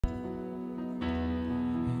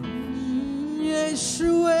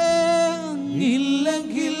യേശുവേ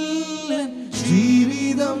അങ്ങില്ലെങ്കിൽ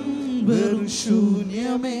ജീവിതം വെറും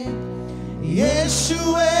ശൂന്യമേ.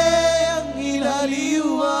 യേശുവേ അങ്ങിൽ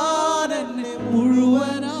അലിയുവാൻ എന്നെ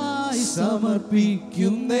മുഴുവനായി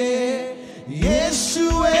സമർപ്പിക്കുന്നേ.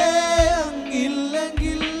 യേശുവേ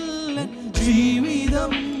അങ്ങില്ലെങ്കിൽ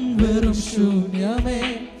ജീവിതം വെറും ശൂന്യമേ.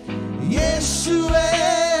 യേശുവേ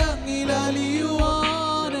അങ്ങിൽ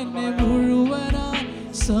അലിയുവാൻ എന്നെ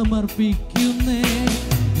മുഴുവനായി സമർപ്പിക്കുന്നേ.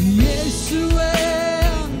 യേശുവേ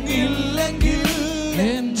അങ്ങില്ലെങ്കിൽ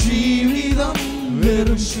എൻ ജീവിതം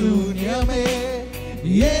വെറും ശൂന്യമേ.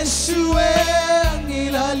 യേശുവേ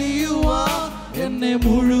അങ്ങിൽ അലിയുവാൻ എന്നെ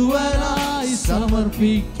മുഴുവനായി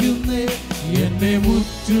സമർപ്പിക്കുന്നേ. എന്നെ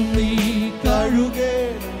മുറ്റും നീ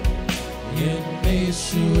കഴുകേണം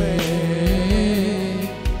യേശുവേ.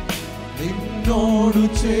 നിന്നോട്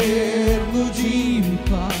ചേർന്നു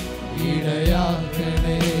ജീവിപ്പാൻ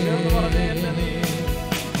ഇടയാക്കണേ.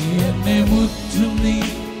 എന്നെ മുറ്റും നീ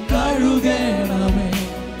കഴുകണമേ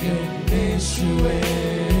യേശുവേ.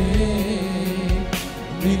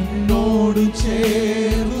 നിന്നോട്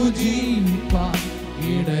ചേർന്നു ജീവിപ്പാൻ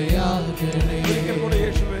ഇടയാക്കണേ.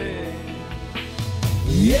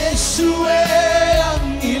 യേശുവേ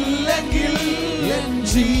അങ്ങില്ലെങ്കിൽ എൻ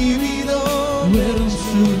ജീവിതം വെറും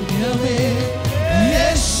ശൂന്യമേ.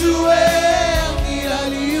 യേശുവേ അങ്ങിൽ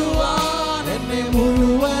അലിയുവാൻ എന്നെ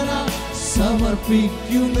മുഴുവനായി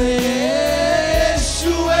സമർപ്പിക്കുന്നേ.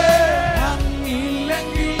 യേശുവേ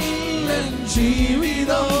അങ്ങില്ലെങ്കിൽ എൻ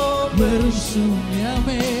ജീവിതം വെറും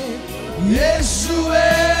ശൂന്യമേ. യേശുവേ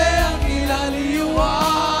അങ്ങിൽ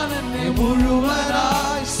അലിയുവാൻ എന്നെ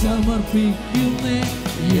മുഴുവനായി സമർപ്പിക്കുന്നേ.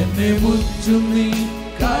 എന്നെ മുറ്റും നീ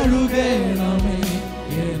കഴുകണമേ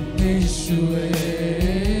യേശുവേ.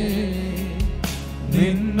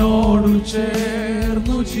 നിന്നോട്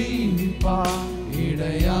ചേർന്നു ജീവിപ്പാൻ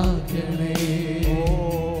ഇടയാക്കണേ.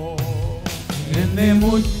 എന്നെ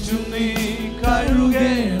മുറ്റും നീ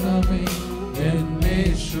കഴുകണമേ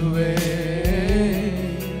യേശുവേ.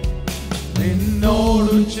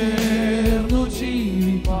 നിന്നോട് ചേർന്നു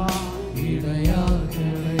ജീവിപ്പാൻ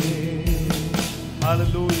ഇടയാക്കണേ.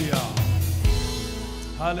 Hallelujah,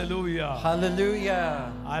 hallelujah, hallelujah.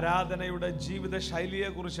 ആരാധനയുടെ ജീവിത ശൈലിയെ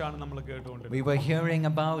കുറിച്ചാണ് നമ്മൾ കേട്ടുകൊണ്ടിരുന്നത്. We were hearing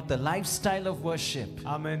about the lifestyle of worship.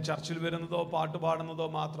 ആമേൻ. ചർച്ചിൽ വരുന്നതോ പാട്ട് പാടുന്നതോ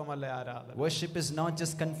മാത്രമല്ല ആരാധന. Worship is not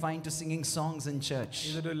just confined to singing songs in church.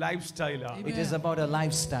 ഇതൊരു ലൈഫ് സ്റ്റൈലാണ്. It is about a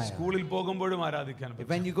lifestyle. സ്കൂളിൽ പോകുമ്പോഴും ആരാധിക്കാൻ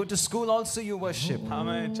പറ്റും. When you go to school also you worship.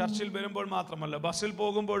 ആമേൻ. ചർച്ചിൽ വരുമ്പോൾ മാത്രമല്ല, ബസ്സിൽ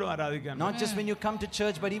പോകുമ്പോഴും ആരാധിക്കാൻ. Not just when you come to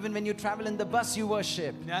church, but even when you travel in the bus you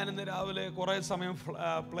worship. ഞാൻ ഇന്ന് രാവിലെ കുറേ സമയം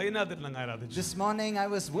പ്ലെയിനകത്തിരുന്ന് ആരാധിച്ചു. This morning I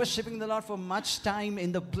was worshiping the Lord for much time in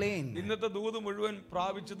the plane. ഇന്നത്തെ ദൂത് മുഴുവൻ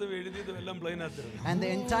പ്രാപിച്ചതും എഴുതിയതും എല്ലാം പ്ലെയിനകത്തിരുന്നു. And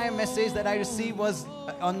the entire message that I received was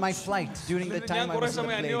on my flight during the time I was in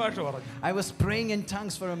the plane. I was praying in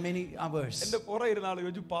tongues for many hours. എൻ്റെ പുറകെ ഇരുന്ന ആൾ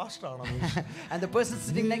ചോദിച്ചു, pastor ആണോ? And the person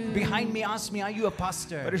sitting behind me asked me, are you a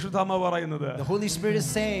pastor? പരിശുദ്ധാത്മാവ് പറയുന്നത്, the Holy Spirit is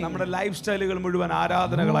saying, നമ്മുടെ life സ്റ്റൈലുകൾ മുഴുവൻ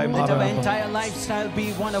ആരാധനകളായി let our മാറണം. entire lifestyle be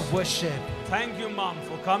one of worship. Thank you, Mom,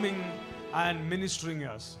 for coming and ministering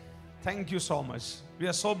us. Thank you so much. We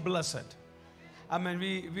are so blessed. I mean,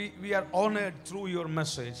 we are honored through your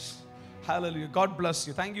message. Hallelujah. God bless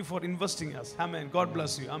you. Thank you for investing us. Amen. God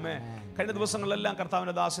bless you. Amen. കഴിഞ്ഞ ദിവസങ്ങളെല്ലാം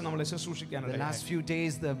കർത്താവിന്റെ ദാസൻ നമ്മളെ ശുശ്രൂഷിക്കാനാണ്. The last few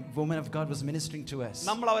days the woman of God was ministering to us.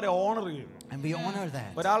 നമ്മൾ അവരെ owner ചെയ്യുന്നു. And we honor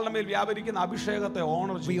that. ഒരാളുടെ മേൽ വ്യാപരിക്കുന്ന അഭിഷേകത്തെ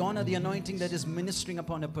owner We ചെയ്യുന്നു. honor the anointing that is ministering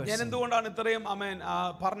upon a person. ഞാൻ എന്തുകൊണ്ടാണ് ഇത്രയും ആമേൻ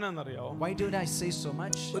പറഞ്ഞതെന്നറിയോ? Why did I say so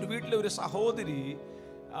much? ഒരു വീട്ടിലെ ഒരു സഹോദരി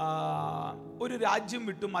ഒരു രാജ്യം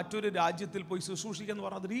വിട്ട് മറ്റൊരു രാജ്യത്തിൽ പോയി ശുശ്രൂഷിക്കുക എന്ന്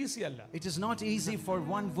പറഞ്ഞാൽ അത് ഈസി അല്ല. It is not easy for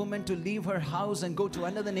one woman to leave her house and go to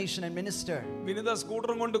another nation and minister. Vinitha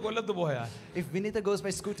സ്കൂട്ടറും കൊണ്ട് കൊല്ലത്ത് പോയാൽ, if Vinita goes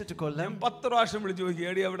by scooter to Kollam, 10 പ്രാവശ്യം വിളിച്ചു ചോദിക്കും,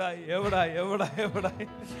 എടി എവിടായി എവിടായി എവിടായി എവിടായി.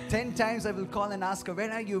 10 times I will call and ask her,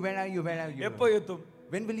 where are you, where are you, where are you? എപ്പോ എത്തും?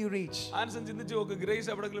 When will you reach? Anson ചിന്തിച്ചു നോക്ക്, ഗ്രേസ്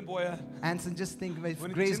എവിടെങ്കിലും പോയാൽ. Anson just think if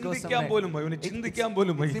Grace goes somewhere.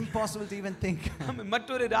 It's impossible to even think.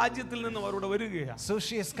 മറ്റൊരു രാജ്യത്തിൽ നിന്ന് അവരോട് വരികയാണ്. So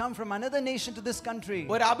she has come from another nation to this country.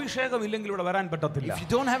 ഒരു അഭിഷേകം ഇല്ലെങ്കിൽ ഇവിടെ വരാൻ പറ്റത്തില്ല. If you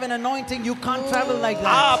don't have an anointing, you can't travel like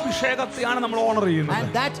that. ആ അഭിഷേകത്തെയാണ് നമ്മൾ ഓണർ ചെയ്യുന്നത്.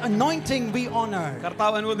 And that anointing we honor.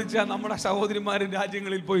 കർത്താവ് അനുവദിച്ചാൽ നമ്മുടെ സഹോദരിമാരും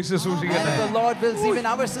രാജ്യങ്ങളിൽ പോയി ശുശ്രൂഷിക്കട്ടെ. And the Lord wills, even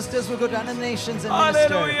our sisters will go to other nations and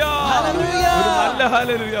minister. Hallelujah. Hallelujah. ഒരു നല്ല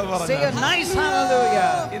ഹല്ലേലൂയ പറഞ്ഞു. Say a nice hallelujah.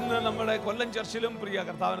 ഇന്ന് നമ്മുടെ കൊല്ലം ചർച്ചിലും പ്രിയ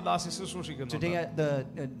കർത്താവിന്റെ ദാസി ശുശ്രൂഷിക്കുന്നു. Today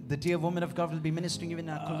the dear woman of God will be ministering even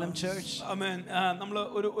in our Kollam church. ആമേൻ. നമ്മൾ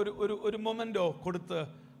ഒരു memento കൊടുത്ത്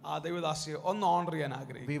ദൈവദാസിയെ ഒന്ന് ഓണർ ചെയ്യാൻ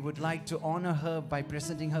ആഗ്രഹിക്കുന്നു. We would like to honor her by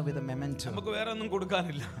presenting her with a memento. നമുക്ക് വേറെ ഒന്നും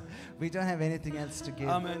കൊടുക്കാനില്ല. We don't have anything else to give.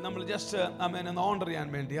 ആമേൻ. നമ്മൾ ജസ്റ്റ് ആമേൻ ഒന്ന് ഓണർ ചെയ്യാൻ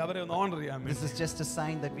വേണ്ടി, അവരെ ഒന്ന് ഓണർ ചെയ്യാൻ വേണ്ടി. This is just a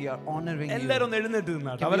sign that we are honoring you. എല്ലാവരും ഒന്ന് എഴുന്നേറ്റ്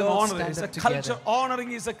നിന്നാട്ടെ. അവരെ ഓണർ ചെയ്യാൻ. It's a culture.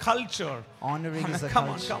 Honoring is a culture. Honoring is a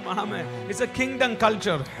culture. Come on, amen. It's a kingdom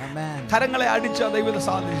culture. Amen. കരങ്ങളെ അടിച്ച ദൈവത്തെ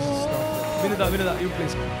സാധിച്ചു. Vinitha, you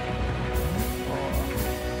please.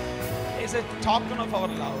 It's a token of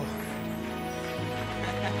our love.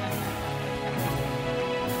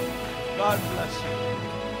 God bless you.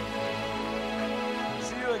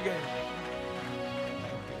 See you again.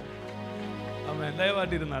 Amen.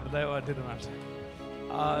 ദയവായിട്ടിരുന്നാട്ടെ.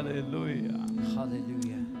 Hallelujah.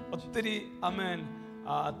 Hallelujah. ഒത്തിരി amen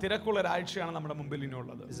തിരക്കുള്ള ഒരാഴ്ചയാണ് നമ്മുടെ മുമ്പിൽ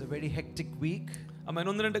ഇനിയുള്ളത്. It's a very hectic week. അമേൻ.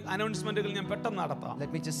 ഒന്ന് രണ്ട് അനൗൺസ്മെന്റുകൾ ഞാൻ പെട്ടെന്ന് നടത്താം.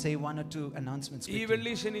 Let me just say one or two announcements. ഈ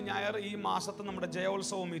വെള്ളി ശനി ഞായർ ഈ മാസത്തെ നമ്മുടെ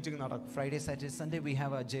ജയോത്സവ മീറ്റിംഗ് നടക്കും. Friday, Saturday, Sunday we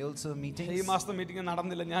have our Jayolsava meetings. ഈ മാസത്തെ മീറ്റിംഗ്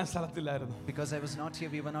നടന്നില്ല, ഞാൻ സ്ഥലത്തില്ലായിരുന്നു. Because I was not here,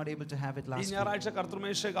 we were not able to have it last week. ഈ ഞായറാഴ്ച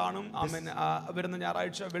കർത്തൃമേശ കാണും. ആമേൻ. വരുന്ന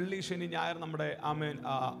ഞായറാഴ്ച വെള്ളി ശനി ഞായർ നമ്മുടെ ആമേൻ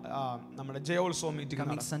നമ്മുടെ ജയോത്സവ മീറ്റിംഗ്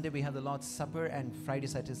നടക്കും. Coming Sunday we have the Lord's Supper and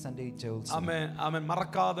Friday, Saturday, Sunday Jayolsava. ആമേൻ.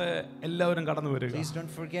 മറക്കാതെ എല്ലാവരും കടന്നു വരിക. Please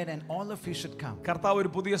don't forget and all of you should come. കർത്താവ് ഒരു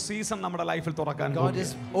പുതിയ സീസൺ നമ്മുടെ ലൈഫിൽ തുറക്കാൻ God is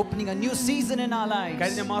opening a new season in our lives.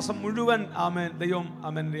 കഴിഞ്ഞ മാസം മുഴുവൻ ആമേൻ ദൈവം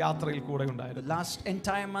ആമേൻ യാത്രയിൽ കൂടെ ഉണ്ടായിരുന്നു. The last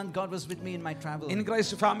entire month God was with me in my travel. In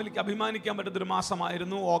Christ ഫാമിലിക്ക് അഭിമാനിക്കാൻ പറ്റുന്ന ഒരു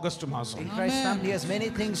മാസമായിരുന്നു ഓഗസ്റ്റ് മാസം. In Christ family has many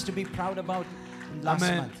things to be proud about last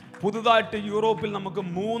month. പുതുതായിട്ട് യൂറോപ്പിൽ നമുക്ക്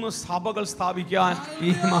 3 സഭകൾ സ്ഥാപിക്കാൻ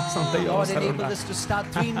ഈ മാസം ദൈവം God enabled us to start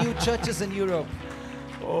 3 new churches in Europe.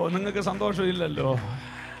 ഓ, നിങ്ങൾക്ക് സന്തോഷമില്ലല്ലോ.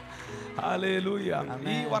 ഹല്ലേലൂയ.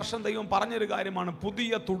 ഈ വർഷം ദൈവം പറഞ്ഞൊരു കാര്യമാണ്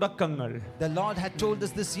പുതിയ തുടക്കങ്ങൾ. The Lord had told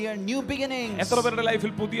us this year new beginnings. എത്ര പേരുടെ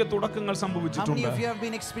ലൈഫിൽ പുതിയ തുടക്കങ്ങൾ സംഭവിച്ചിട്ടുണ്ട്? How many of you have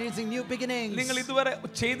been experiencing new beginnings? നിങ്ങൾ ഇതുവരെ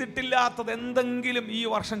ചെയ്തിട്ടില്ലാത്തത് എന്തെങ്കിലും ഈ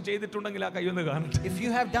വർഷം ചെയ്തിട്ടുണ്ടെങ്കിൽ ആ കൈയൊന്ന് കാണട്ടെ. If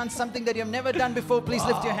you have done something that you have never done before, please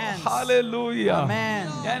lift your hands. Hallelujah. Amen.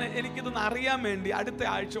 എനിക്കിതൊന്ന് അറിയാൻ വേണ്ടി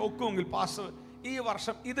അടുത്ത ആഴ്ച ഒക്കുമെങ്കിൽ പാസ്റ്റർ ഈ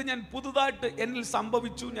വർഷം ഇത് ഞാൻ പുതുതായിട്ട് എന്നിൽ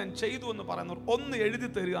സംഭവിച്ചു, ഞാൻ ചെയ്തു എന്ന് പറയുന്നവർ ഒന്ന് എഴുതി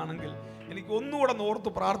തരികയാണെങ്കിൽ എനിക്ക് ഒന്നുകൂടെ ഓർത്ത്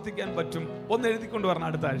പ്രാർത്ഥിക്കാൻ പറ്റും. ഒന്ന് എഴുതിക്കൊണ്ട് വരണം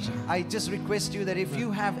അടുത്ത ആഴ്ച. I just request you that if you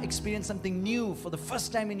have experienced something new for the first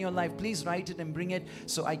time in your life, please write it and bring it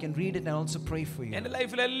so I can read it and also pray for you. എൻ്റെ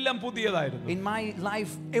ലൈഫിൽ എല്ലാം പുതിയതായിരുന്നു. In my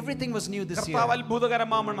life everything was new this year. കർത്താവ്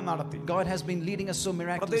അത്ഭുതകരമാമണ്ണം നടത്തി. God has been leading us so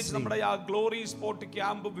miraculously. പ്രത്യേകിച്ച് നമ്മുടെ ആ glory spot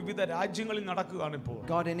camp വിവിധ രാജ്യങ്ങളിൽ നടക്കുകയാണ് ഇപ്പോൾ.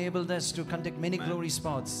 God enabled us to conduct many glory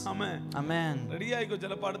spots. Amen. Amen. Ready ആയിക്കോ,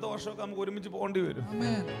 ചിലപ്പോൾ അടുത്ത വർഷമൊക്കെ നമുക്ക് ഒരുമിച്ച് പോകേണ്ടി വരും.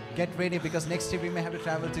 Get ready because next year we may have to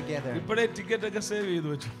travel together. ഇപ്പോഴേ ടിക്കറ്റ് ഒക്കെ സേവ് ചെയ്തു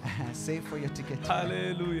വെച്ചു. Save for your ticket.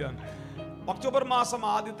 Hallelujah. October മാസം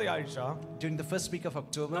ആദ്യത്തെ ആഴ്ച during the first week of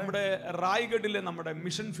October നമ്മുടെ റായ്ഗഡിലെ നമ്മുടെ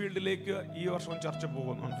മിഷൻ ഫീൽഡിലേക്ക് ഈ വർഷം ചർച്ച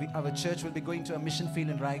പോകുന്നു. Our church will be going to a mission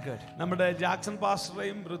field in Raigad. നമ്മുടെ ജാക്സൺ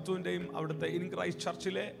പാസ്റ്ററേയും ഋതുവിന്റെയും അവിടുത്തെ ഇൻ ക്രൈസ്റ്റ്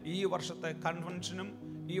ചർച്ചിലെ ഈ വർഷത്തെ കൺവെൻഷനും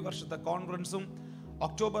ഈ വർഷത്തെ കോൺഫറൻസും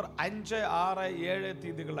ഒക്ടോബർ 5, 6, 7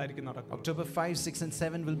 തീയതികളായിരിക്കും നടക്കുക. October 5, 6 and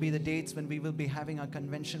 7 will be the dates when we will be having our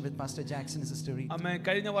convention with Pastor Jackson and Sister Rita. ആമേൻ.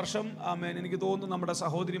 കഴിഞ്ഞ വർഷം ആമേൻ എനിക്ക് തോന്നുന്നു നമ്മുടെ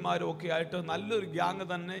സഹോദരിമാരും ഒക്കെ ആയിട്ട് നല്ലൊരു ഗ്യാങ്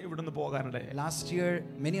തന്നെ ഇവിടുന്ന് പോകാനിടയായി. Last year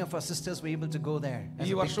many of our sisters were able to go there.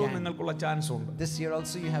 ഈ വർഷവും നിങ്ങൾക്കുള്ള ചാൻസ് ഉണ്ട്. This year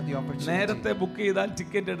also you have the opportunity. നേരത്തെ ബുക്ക് ചെയ്താൽ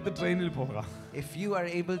ടിക്കറ്റ് എടുത്ത് ട്രെയിനിൽ പോകാം. If you are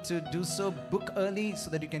able to do so, book early so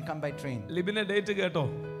that you can come by train. ലിബിന്റെ date കേട്ടോ?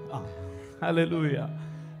 ഹല്ലേലൂയ.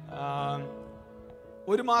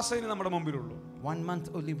 ഒരു മാസം ഇനി നമ്മുടെ മുമ്പിലുള്ളൂ. 1 month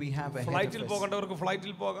only we have ahead of us. ഫ്ലൈറ്റിൽ പോകേണ്ടവർക്ക്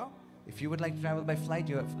ഫ്ലൈറ്റിൽ പോകാം. If you would like to travel by flight,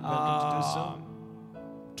 you are welcome to do so.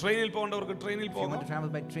 ട്രെയിനിൽ പോകേണ്ടവർക്ക് ട്രെയിനിൽ പോകാം. If you want to travel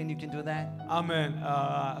by train, you can do that. ആമേൻ.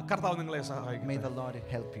 കർത്താവ് നിങ്ങളെ സഹായിക്കും. May the Lord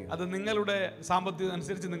help you. അത് നിങ്ങളുടെ സാമ്പത്തികം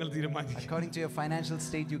അനുസരിച്ച് നിങ്ങൾ തീരുമാനിക്കുക. According to your financial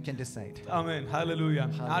state, you can decide. Amen. Hallelujah.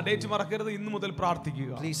 ആ ഡേറ്റ് മറക്കരുത്. ഇന്ന് മുതൽ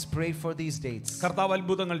പ്രാർത്ഥിക്കുക. Please pray for these dates. കർത്താവ്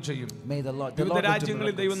അത്ഭുതങ്ങൾ ചെയ്യും. May the Lord. വിവിധ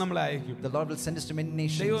രാജ്യങ്ങളിൽ ദൈവം നമ്മളെ അയക്കും. The Lord will send us to many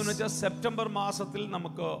nations. ദൈവം എന്ന് വെച്ചാൽ സെപ്റ്റംബർ മാസത്തിൽ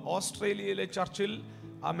നമുക്ക് ഓസ്ട്രേലിയയിലെ ചർച്ചിൽ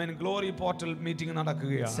ആമേൻ ഗ്ലോറി പോർട്ടൽ മീറ്റിംഗ്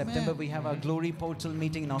നടക്കുകയാണ്. September we have our glory portal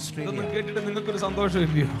meeting in Australia. ഇതൊന്നും കേട്ടിട്ട് നിങ്ങൾക്ക് ഒരു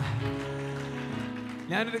സന്തോഷമില്ലയോ?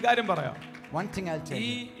 ഞാനൊരു കാര്യം പറയാം. One thing I'll tell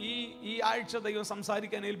you. ഈ ആഴ്ച ദൈവം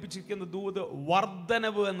സംസാരിക്കാൻ ഏൽപ്പിച്ചിരിക്കുന്ന ദൂത്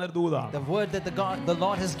വർദ്ധനവ് എന്ന ദൂതാണ്. The word that the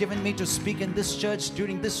Lord has given me to speak in this church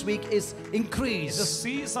during this week is increase. The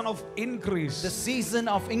season of increase. The season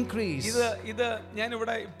of increase. ഇത് ഞാൻ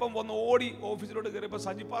ഇവിടെ ഇപ്പം വന്ന് ഓടി ഓഫീസിലോട്ട് കയറിയപ്പോൾ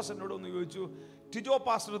സജി പാസ്റ്ററിനോട് ഒന്ന് ചോദിച്ചു, ടിജോ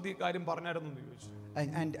പാസ്റ്റർ ഈ കാര്യം പറഞ്ഞായിരുന്നു എന്ന് ചോദിച്ചു.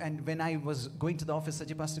 And when I was going to the office,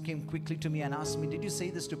 Saji Pastor came quickly to me and asked me, did you say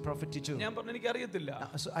this to Prophet Tiju?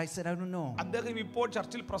 So I said, I don't know.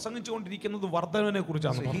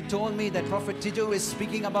 So he told me that Prophet Tiju is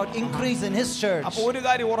speaking about increase in his church.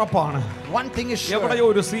 One thing is sure,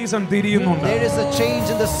 there is a change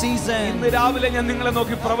in the season. This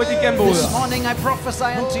morning I prophesy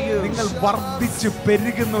unto you, you will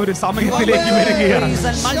increase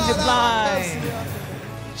and multiply.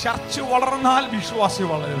 If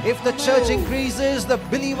the church increases, the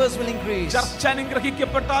believers will increase. If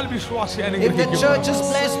the church is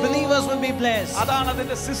blessed, believers will be blessed.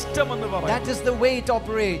 That is the way it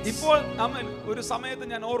operates.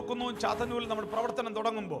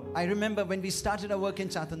 I remember when we started our work in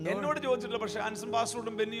Chatanur,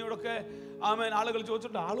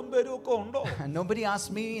 nobody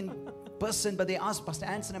asked me in person, but they asked Pastor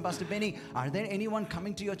Anson and Pastor Benny, are there anyone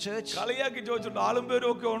coming to your church?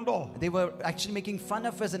 They were actually making fun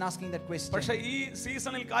of us and asking that question.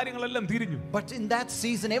 But in that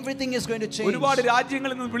season, everything is going to change.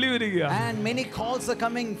 And many calls are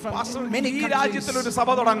coming from many countries.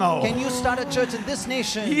 Can you start a church in this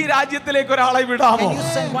nation? Can you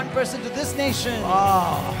send one person to this nation?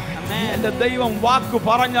 Amen. If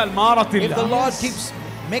the Lord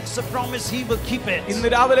makes a promise, he will keep it. If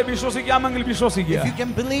you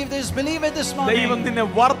can believe this, believe it this morning.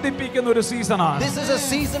 This is a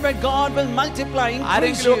season where God will multiply,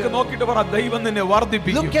 increase you. Look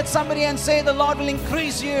at somebody and say, the Lord will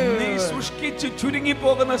increase you. This is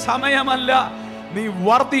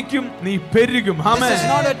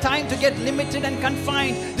not a time to get limited and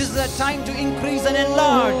confined. This is a time to increase and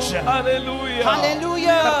enlarge. Hallelujah.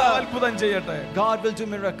 Hallelujah. God will do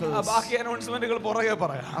miracles.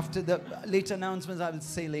 After the later announcements, I will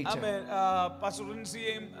say later.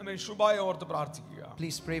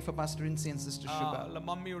 Please pray for Pastor Rinsi and Sister Shubha.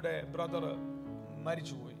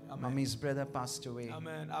 Mummy's brother passed away.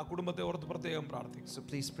 So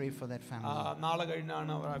please pray for that family.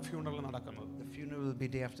 The funeral will be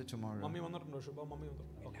day after tomorrow.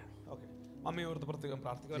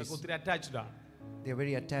 They are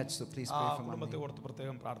very attached, so please pray for mommy.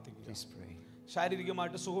 Please pray.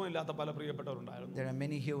 There are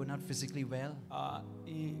many here who are not physically well.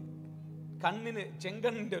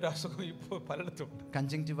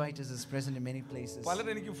 Conjunctivitis is present in many places.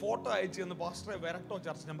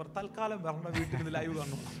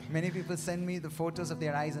 Many people send me the photos of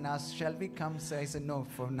their eyes and ask, shall we come? So I said, no,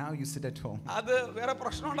 for now you sit at home.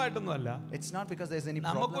 It's not because there's any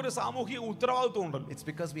problem. It's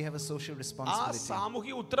because we have a social responsibility.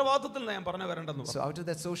 So out of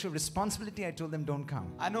that social responsibility, I told them, don't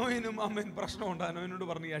come. Anoy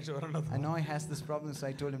has this problem, so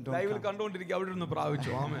I told him, don't come.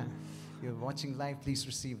 You're watching live, please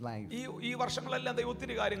receive live.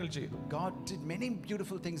 God did many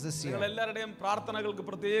beautiful things this year.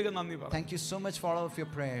 Thank you so much for all of your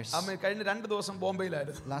prayers.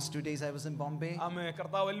 Last 2 days I was in Bombay.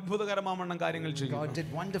 God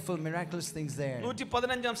did wonderful, miraculous things there. Let's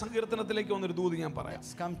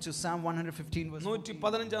come to Psalm 115 verse 14.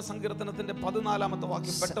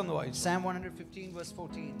 Psalm 115 verse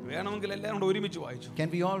 14.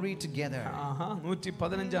 Can we all read together?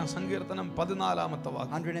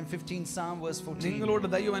 115 Psalm verse 14.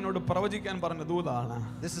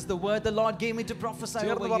 This is the word the Lord gave me to prophesy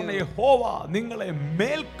over you. May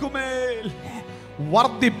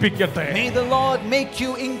the Lord make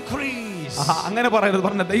you increase.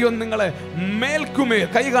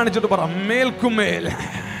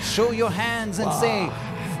 Show your hands and say,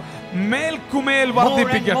 more and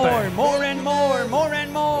more, more and more, more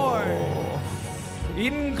and more.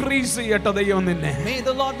 Increase. May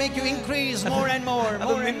the Lord make you increase more and more.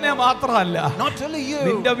 More and more. Not only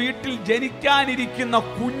you, but even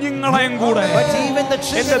the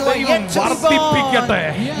children who are yet to be born.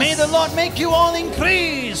 May the Lord make you all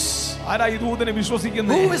increase. Who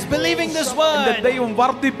is believing this word?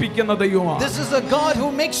 This is a God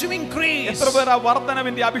who makes you increase. How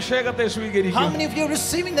many of you are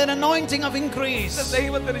receiving that anointing of increase?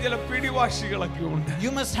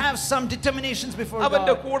 You must have some determinations before God.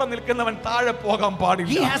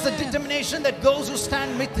 He has a determination that those who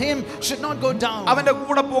stand with him should not go down. Oh,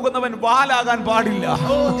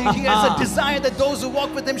 he has a desire that those who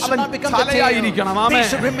walk with him should not become the tail. They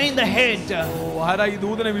should remain the head.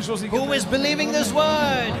 Who is believing this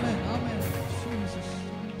word?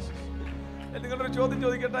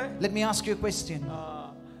 Let me ask you a question.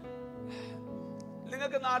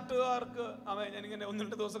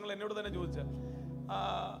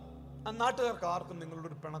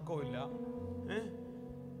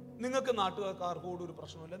 നിങ്ങൾക്ക് നാട്ടുകാർക്കോട് ഒരു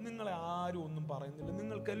പ്രശ്നമില്ല, നിങ്ങളെ ആരും ഒന്നും പറയുന്നില്ല,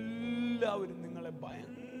 നിങ്ങൾക്ക് എല്ലാവരും നിങ്ങളെ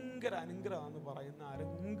ഭയങ്കര അനുഗ്രഹമാണെന്ന് പറയുന്ന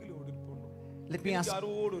ആരെങ്കിലും ഇരിപ്പുണ്ടോ?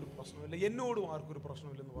 ആരോടും ഒരു പ്രശ്നമില്ല, എന്നോടും ആർക്കും ഒരു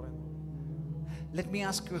പ്രശ്നമില്ലെന്ന് പറയുന്നു. Let me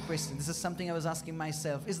ask you a question. This is something I was asking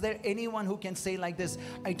myself. Is there anyone who can say like this?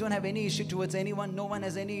 I don't have any issue towards anyone. No one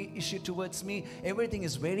has any issue towards me. Everything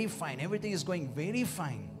is very fine. Everything is going very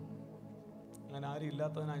fine.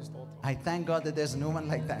 I thank God that there's no one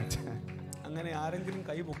like that.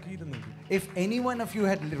 If any one of you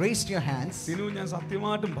had raised your hands,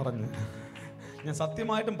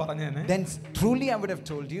 then truly I would have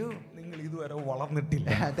told you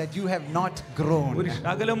that you have not grown.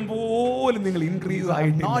 You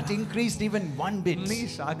have not increased even one bit.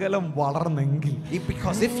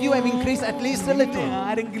 Because if you have increased at least a little,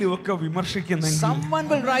 someone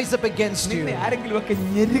will rise up against you.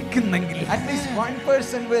 At least one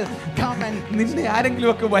person will come and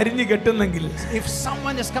if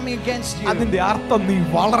someone is coming against you, it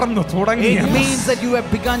means that you have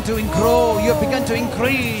begun to grow, you have begun to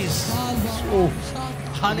increase.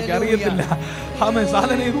 അറിയത്തില്ല.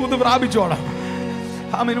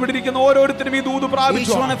 ഓരോരുത്തരും ഈ ദൂത്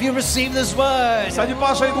പ്രാപിച്ചോ.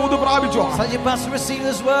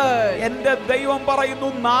 എന്റെ ദൈവം പറയുന്നു,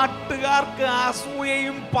 നാട്ടുകാർക്ക്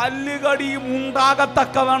അസൂയയും പല്ലുകടിയും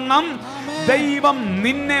ഉണ്ടാകത്തക്കവണ്ണം ദൈവം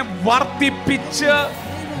നിന്നെ വർദ്ധിപ്പിച്ച്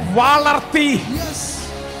വളർത്തി.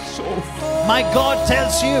 My God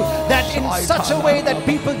tells you that in such a way that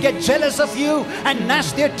people get jealous of you and gnash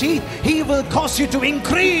their teeth, He will cause you to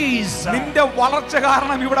increase.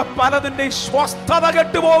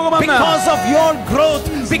 Because of your growth,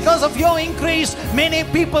 because of your increase, many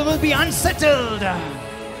people will be unsettled.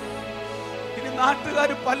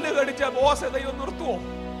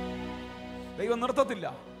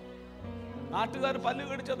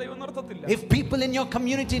 If people in your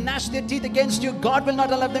community gnash their teeth against you, God will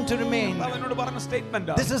not allow them to remain.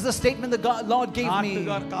 This is the statement the Lord gave me.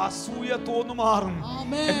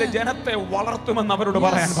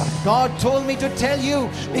 God told me to tell you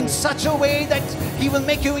in such a way that He will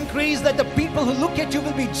make you increase, that the people who look at you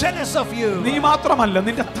will be jealous of you.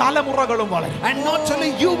 And not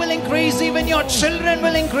only you will increase, even your children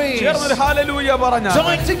will increase.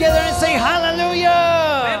 Join together and say hallelujah.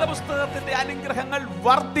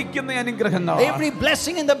 Every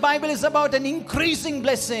blessing in the Bible is about an increasing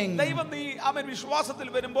blessing.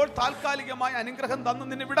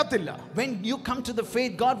 When you come to the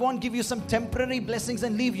faith, God won't give you some temporary blessings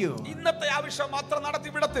and leave you.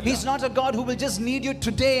 He's not a God who will just need you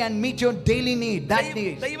today and meet your daily need, that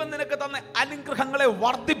need.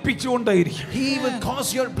 He will cause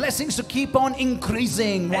your blessings to keep on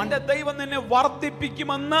increasing. And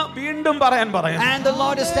the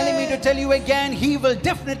Lord is telling me to tell you again, He will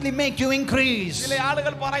definitely make you increase.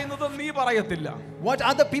 What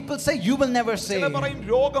other people say, you will never say.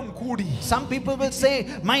 Some people will say,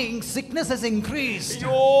 my sickness has increased,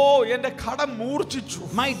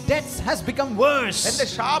 my debts has become worse,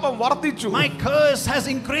 my curse has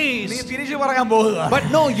increased. But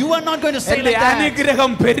no, you are not going to say like that.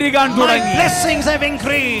 My blessings have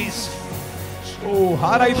increased.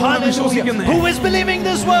 Who is believing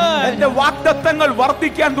this word?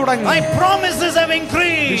 My promises have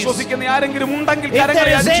increased. If there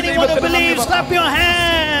is anyone who believes, clap your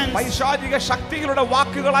hands. പൈശാചിക ശക്തികളുടെ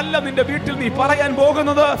വാക്കുകളല്ല നിന്റെ വീട്ടിൽ നീ പറയാൻ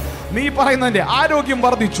പോകുന്നത്. നീ പറയുന്നതിന്റെ ആരോഗ്യം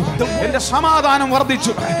വർദ്ധിച്ചു, എന്റെ സമാധാനം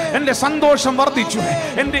വർദ്ധിച്ചു, എന്റെ സന്തോഷം വർദ്ധിച്ചു,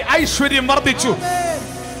 എന്റെ ഐശ്വര്യം വർദ്ധിച്ചു.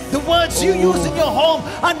 The words you use in your home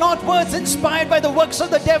are not words inspired by the works of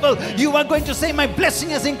the devil. You are going to say, my blessing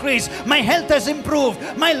has increased, my health has improved,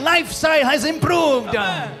 my lifestyle has improved.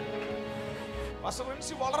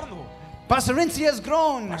 Pastor Rinsi has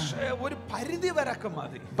grown.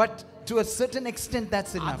 But to a certain extent,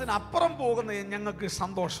 that's enough.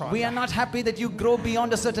 We are not happy that you grow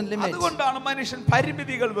beyond a certain limit.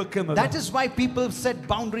 That is why people set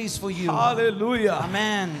boundaries for you. Hallelujah.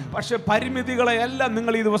 Amen. But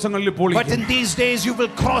in these days, you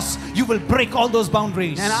will cross, you will break all those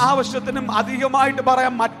boundaries.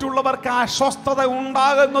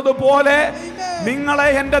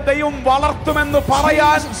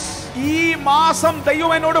 ഈ മാസം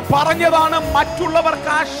ദൈവം എന്നോട് പറഞ്ഞതാണ് മറ്റുള്ളവർക്ക്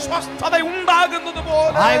അസ്വസ്ഥത ഉണ്ടാകുന്നത്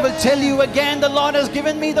പോലെ. I will tell you again, the Lord has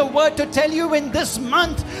given me the word to tell you in this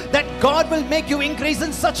month that God will make you increase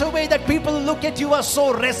in such a way that people look at you are so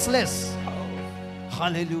restless.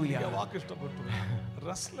 Hallelujah.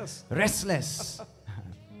 Restless. Restless.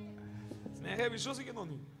 സ്നേഹ വിശ്വസിക്കുന്നു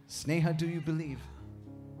നീ? Sneha, do you believe?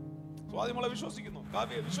 സ്വാതിമോളെ വിശ്വസിക്കുന്നു?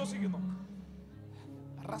 കാവ്യ വിശ്വസിക്കുന്നു?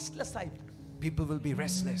 Restless ആയി. People will be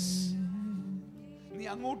restless. നീ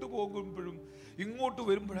അങ്ങോട്ട് പോകുമ്പോഴും ഇങ്ങോട്ട്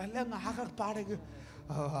വരുമ്പോഴും എല്ലാം ആകെപ്പാടെ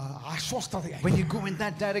When you go in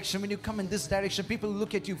that direction, when you come in this direction, people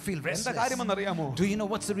look at you, feel restless. Do you know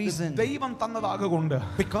what's the reason?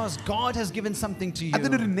 Because God has given something to you.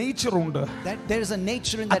 That there is a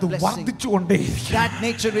nature in that blessing. That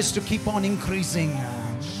nature is to keep on increasing.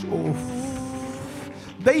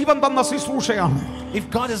 If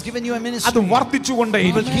God has given you a ministry, it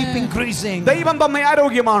will keep increasing. If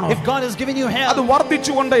God has given you health,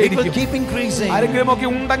 it will keep increasing. Is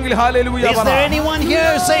there anyone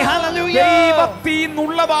here? Say hallelujah.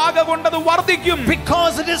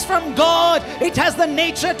 Because it is from God, it has the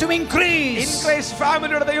nature to increase.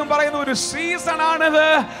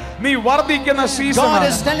 God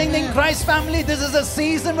is telling the Christ family, this is a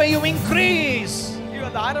season where you increase.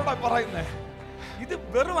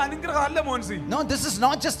 No, this is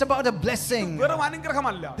not just about a blessing.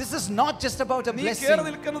 This is not just about a blessing.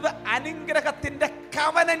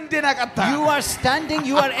 You are standing,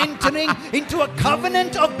 you are entering into a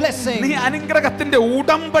covenant of blessing. You are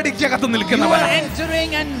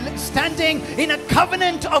entering and standing in a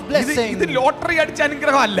covenent of blessing. This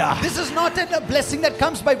is not a blessing that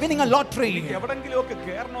comes by winning a lottery. I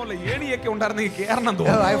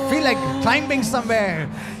feel like climbing somewhere.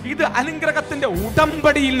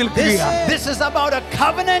 This is about a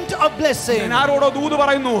covenant of blessing.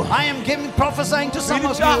 I am prophesying to some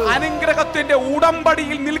of you. And if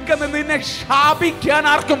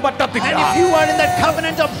you are in that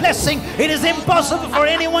covenant of blessing, it is impossible for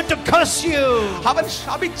anyone to curse you.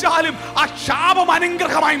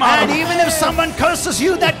 And even if someone curses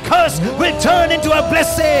you, that curse will turn into a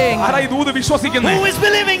blessing. Who is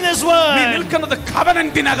believing this word?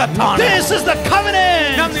 This is the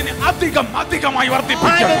covenant.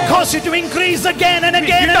 I will cause you to increase again and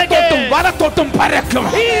again and again.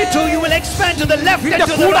 Too, you will expand to the left and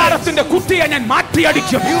to the right.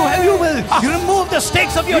 You remove the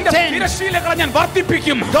stakes of your tent.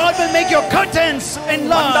 God will make your curtains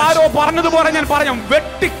enlarge.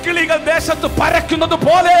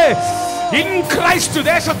 In Christ, I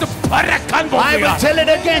will tell it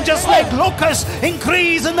again, just like locusts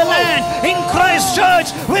increase in the land, in Christ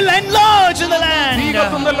church will enlarge in the land.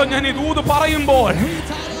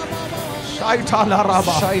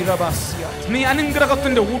 You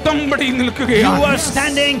are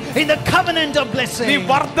standing in the covenant of blessing. You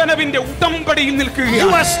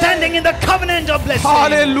are standing in the covenant of blessing.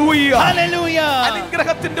 Hallelujah. Hallelujah.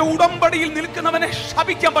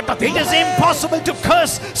 It is impossible to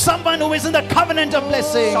curse someone who is in the covenant of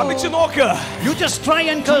blessing. You just try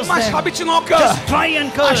and curse them. Just try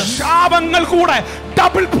and curse.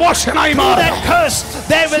 Double portion. Through that curse,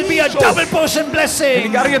 there will be a double portion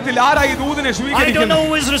blessing. I don't know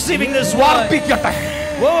who is receiving this word.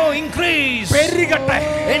 Oh, increase.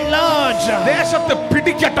 Enlarge.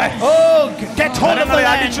 Oh, get hold of the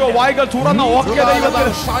land.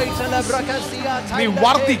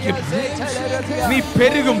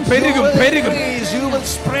 You will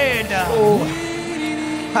spread.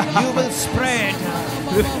 You will spread.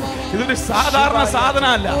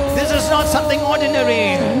 This is not something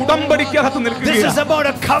ordinary. This is about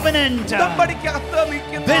a covenant.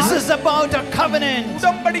 This is about a covenant.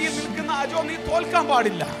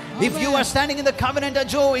 If you are standing in the covenant,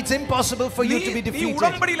 Ajo, it's impossible for you to be defeated.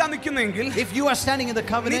 If you are standing in the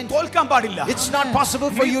covenant, it's not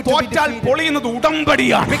possible for you to be defeated.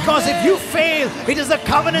 Because if you fail, it is the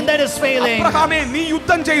covenant that is failing.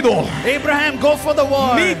 Abraham, go for the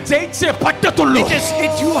war.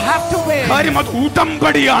 You have to win.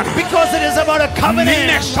 Because it is about a covenant.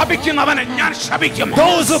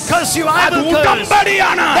 Those who curse you, I will curse.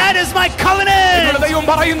 That is my covenant.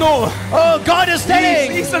 Oh, God is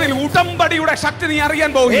saying, in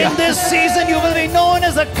this season you will be known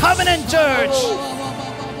as a covenant church.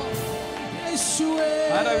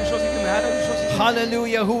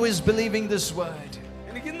 Hallelujah. Who is believing this word?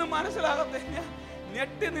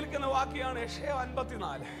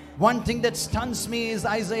 One thing that stuns me is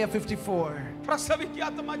Isaiah 54.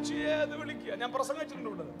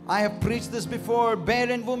 I have preached this before.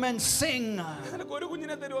 Barren women, sing.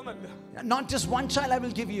 Not just one child I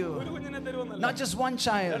will give you. Not just one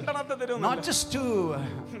child. Not just two.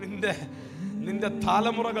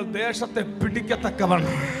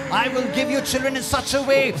 I will give you children in such a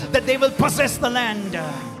way that they will possess the land.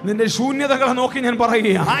 I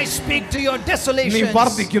speak to your desolations.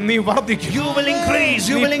 You will increase.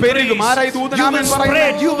 You will increase. You will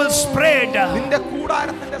spread. You will spread.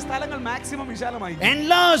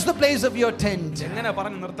 Enlarge the place of your tent.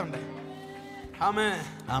 Amen.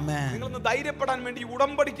 Amen.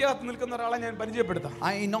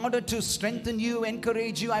 In order to strengthen you,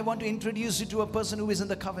 encourage you, I want to introduce you to a person who is in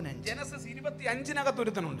the covenant. Genesis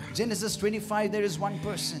 25, there is one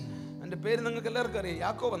person.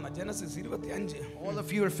 All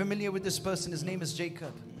of you are familiar with this person. His name is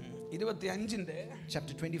Jacob.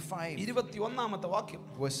 Chapter 25,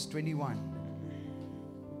 verse 21.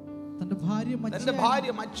 തന്റെ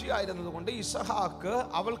ഭാര്യ മച്ചിയായിരുന്നതുകൊണ്ട് ഇസഹാക്ക്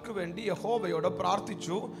അവൾക്ക് വേണ്ടി യഹോവയോട്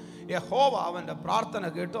പ്രാർത്ഥിച്ചു. യഹോവ അവന്റെ പ്രാർത്ഥന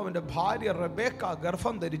കേട്ടു. അവന്റെ ഭാര്യ റെബേക്ക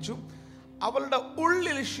ഗർഭം ധരിച്ചു. അവളുടെ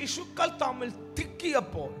ഉള്ളിൽ ശിശുക്കൾ തമ്മിൽ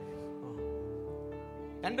തിക്കിയപ്പോൾ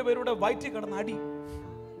രണ്ടുപേരുടെ വയറ്റിൽ കിടന്ന് അടി.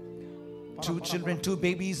 Two children, two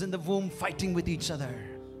babies in the womb fighting with each other.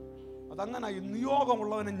 അതങ്ങനെ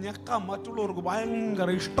നിയോഗമുള്ളവനെ ഞെക്കാൻ മറ്റുള്ളവർക്ക് ഭയങ്കര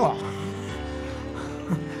ഇഷ്ടമാണ്.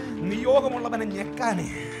 നിയോഗമുള്ളവനെ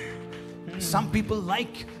ഞെക്കാനേ. Some people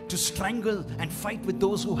like to strangle and fight with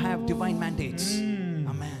those who have divine mandates.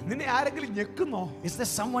 Amen. Is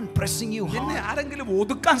there someone pressing you hard?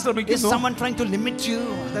 Is someone trying to limit you?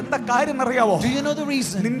 Do you know the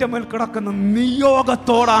reason?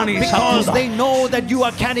 Because they know that you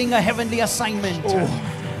are carrying a heavenly assignment.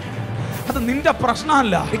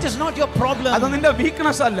 It is not your problem.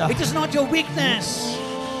 It is not your weakness.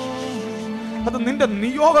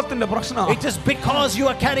 It is because you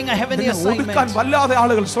are carrying a heavenly assignment.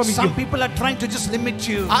 Some people are trying to just limit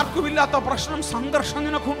you.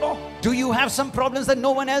 Do you have some problems that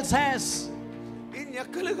no one else has?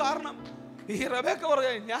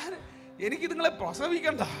 എനിക്ക് നിങ്ങളെ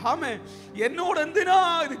പ്രസവിക്കണ്ട. ആമേ, എന്നോട് എന്തിനാ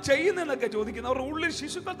ഇത് ചെയ്യുന്നതെന്നൊക്കെ ചോദിക്കുന്നു. അവർ ഉള്ളിൽ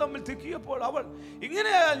ശിശുക്കൾ തമ്മിൽ തിക്കിയപ്പോൾ അവൾ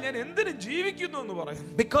ഇങ്ങനെ ഞാൻ എന്തിനു ജീവിക്കുന്നു എന്ന് പറയും.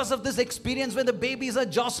 Because of this experience when the babies are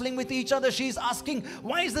jostling with each other, she is asking,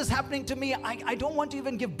 why is this happening to me? I don't want to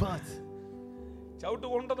even give birth. ചവിട്ട്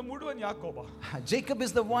കൊണ്ടത് മുഴുവൻ യാക്കോബാ. Jacob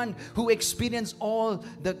is the one who experienced all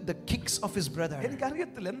the kicks of his brother.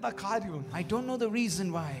 എനിക്കറിയത്തില്ല എന്താ കാര്യം. I don't know the reason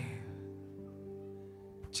why.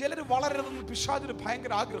 ചിലർ വളരരുതെന്ന് പിശാചിന്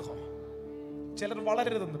ഭയങ്കര ആഗ്രഹം.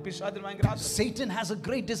 Satan has a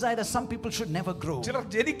great desire that some people should never grow.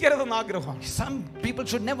 Some people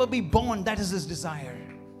should never be born. That is his desire.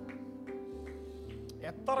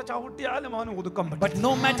 But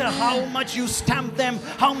no matter how much you stamp them,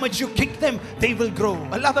 how much you kick them, they will grow.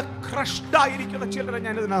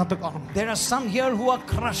 There are some here who are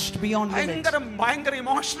crushed beyond limit.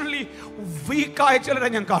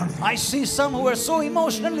 I see some who are so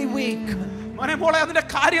emotionally weak.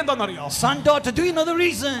 Son, daughter, do you know the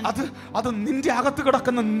reason?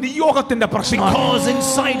 Because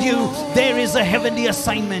inside you there is a heavenly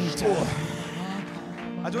assignment.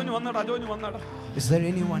 Is there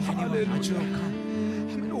anyone?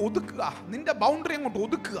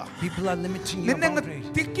 People are limiting your boundary.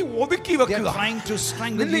 They are trying to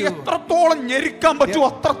strangle you.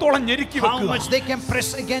 How much they can press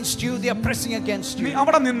against you, they are pressing against you.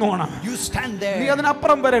 You stand there.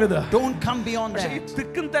 Don't come beyond that.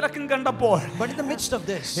 But in the midst of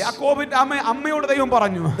this,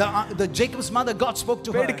 the Jacob's mother, God spoke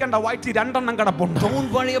to her. Don't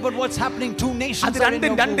worry about what's happening. Two nations are in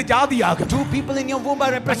your womb. Two people in your womb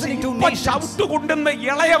are representing two nations.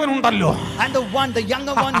 And the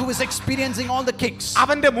younger one who is experiencing all the kicks. The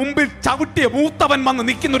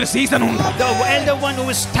elder one who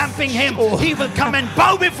is stamping him, he will come and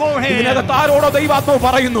bow before him.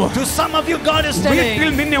 To some of you, God is telling,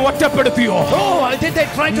 oh, did they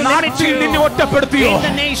try to limit you? In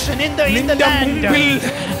the nation, in the land.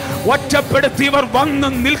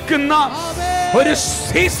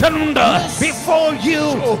 Before you,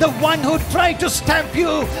 the one who tried to stamp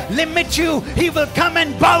you, limit you, he will come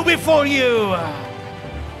and bow before you.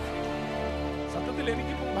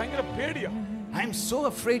 I am so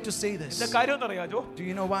afraid to say this. Do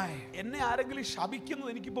you know why?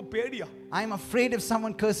 I am afraid if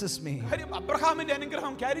someone curses me.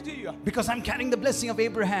 Because I am carrying the blessing of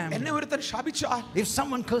Abraham. If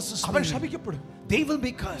someone curses me, they will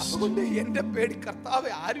be cursed.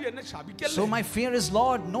 So my fear is,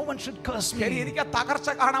 Lord, no one should curse me.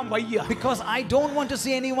 Because I don't want to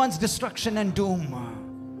see anyone's destruction and doom.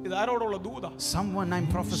 Someone I'm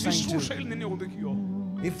prophesying to.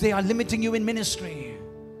 If they are limiting you in ministry,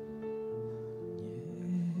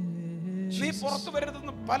 if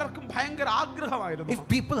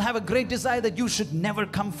people have a great desire that you should never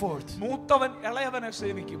come forth,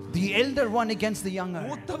 the elder one against the younger,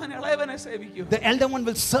 the elder one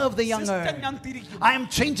will serve the younger. I am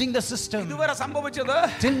changing the system.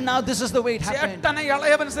 Till now this is the way it happened.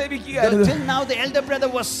 Till now the elder brother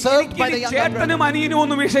was served by the younger brother.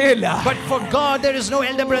 But for God there is no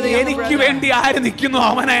elder brother, younger brother.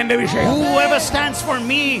 Whoever stands for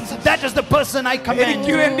me, that is the person I commend.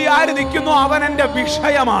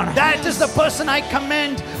 That is the person I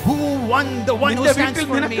commend, who won, the one who stands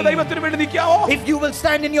for me. If you will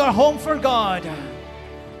stand in your home for God.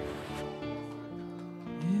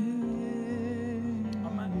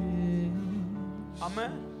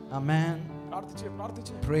 Amen. Amen.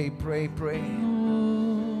 Pray, pray, pray.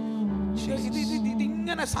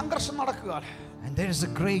 And there is a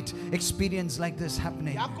great experience like this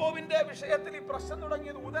happening.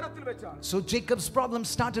 So Jacob's problem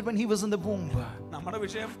started when he was in the womb.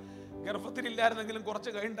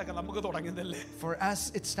 For us,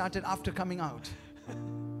 it started after coming out.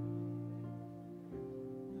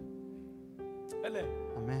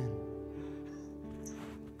 Amen.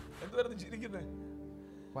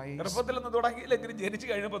 Why? Yeah,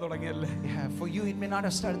 for you it may not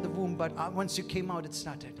have started in the womb, but once you came out, it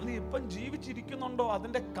started.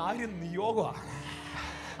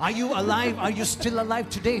 Are you alive? Are you still alive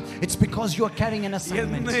today? It's because you are carrying an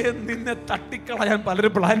assignment.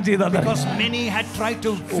 Because many had tried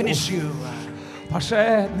to finish you.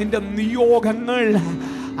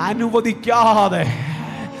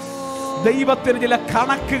 ദൈവത്തിന് ചില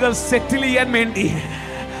കണക്കുകൾ സെറ്റിൽ ചെയ്യാൻ വേണ്ടി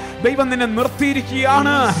ദൈവം നിന്നെ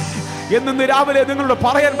നിർത്തിയിരിക്കുകയാണ് എന്ന് രാവിലെ നിങ്ങളോട്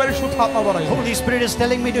പറയാൻ പരിശുദ്ധാത്മാവ് പറയുന്നു. Holy Spirit is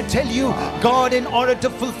telling me to tell you, God, in order to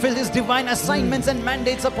fulfill His divine assignments and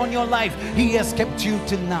mandates upon your life, He has kept you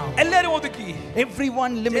till now. എല്ലാവരും ഒതുക്കി.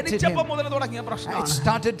 Everyone limited Him. It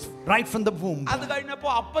started right from the womb. അത്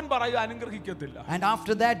കഴിഞ്ഞപ്പോൾ അപ്പൻ പറയും അനുഗ്രഹിക്കത്തില്ല. And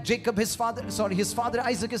after that, Jacob, his father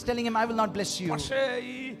Isaac is telling him, I will not bless you. പക്ഷേ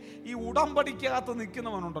ഈ ഉടമ്പടിക്കകത്ത്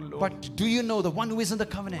നിൽക്കുന്നവനുണ്ടല്ലോ. But do you know the one who is in the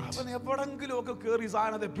covenant? അവൻ എവിടെങ്കിലും ഒക്കെ കേറി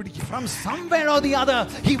സാധനത്തെ പിടിക്കും. From somewhere or the other,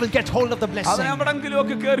 he will get hold of the blessing. അവൻ എവിടെങ്കിലും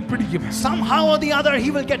ഒക്കെ കേറി പിടിക്കും. Somehow or the other, he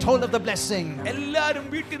will get hold of the blessing. എല്ലാവരും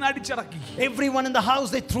വീട്ടിൽ നിന്ന് അടിച്ചിറക്കി. Everyone in the house,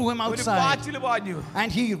 they threw him outside. ഒരു പാച്ചിൽ പാഞ്ഞു. And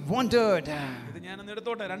he wondered. ഇത് ഞാൻ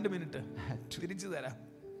എടുത്തോട്ടെ 2 മിനിറ്റ് തിരിച്ചു തരാം.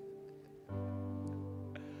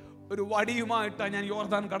 ഒരു വടിയുമായിട്ടാ ഞാൻ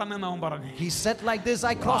യോർദാൻ കടന്നെന്ന് അവൻ പറഞ്ഞു. He said like this,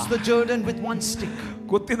 I crossed the Jordan with one stick.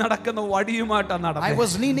 കുത്തി നടക്കുന്ന വടിയുമായിട്ടാ നടന്നത്. I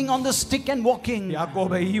was leaning on the stick and walking.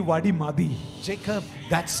 യാക്കോബേ ഈ വടി മതി. Jacob,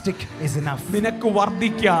 that stick is enough. നിനക്ക്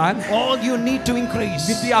വർദ്ധിക്കാൻ all you need to increase.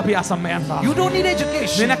 വിദ്യാഭ്യാസം വേണ്ട. You don't need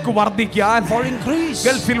education. നിനക്ക് വർദ്ധിക്കാൻ for increase.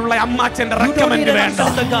 ഗൾഫിലുള്ള അമ്മാച്ചന്റെ റെക്കമെൻഡ് വേണ്ട.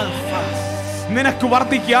 നിനക്ക്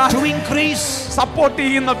വർദ്ധിക്കാൻ to increase. സപ്പോർട്ട്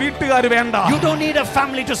ചെയ്യുന്ന വീട്ടുകാർ വേണ്ട. You don't need a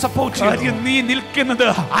family to support you. നീ നിൽക്കുന്നത്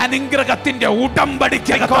അനുഗ്രഹത്തിന്റെ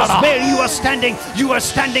ഉടമ്പടിക്കകത്താണ്. Because where you are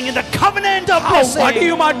standing in the covenant of blessing.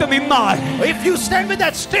 വടിയുമായിട്ട് നിന്നാൽ, if you stand with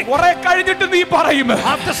that stick, കുറെ കഴിഞ്ഞിട്ട് നീ പറയും,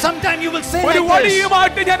 after some time you will say like this, ഒരു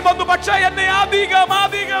വടിയുമായിട്ട് ഞാൻ വന്നു, പക്ഷേ എന്നെ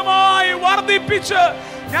അധികമായി വർദ്ധിപ്പിച്ച്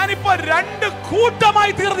ഞാനിപ്പോ 2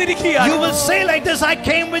 കൂട്ടമായി തീർന്നിരിക്കുകയാണ്. You will say like this, I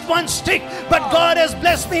came with one stick, but God has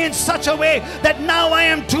blessed me in such a way that now I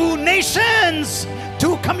am 2 nations,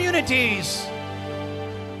 2 communities.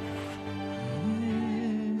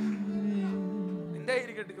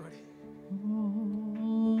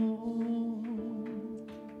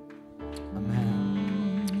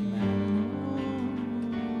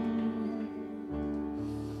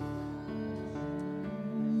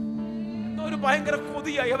 ഭയങ്കര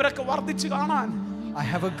കൊതിയായി അവരൊക്കെ വർദ്ധിച്ചു കാണാൻ. I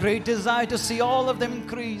have a great desire to see all of them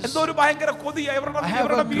increase. എന്തൊരു ഭയങ്കര കൊതിയായി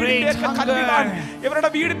ഇവരുടെ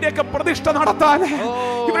വീടിന്റെയൊക്കെ പ്രതിഷ്ഠ നടത്താൻ,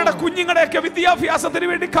 ഇവരുടെ കുഞ്ഞുങ്ങളുടെയൊക്കെ വിദ്യാഭ്യാസത്തിന്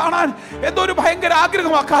വേണ്ടി കാണാൻ എന്തൊരു ഭയങ്കര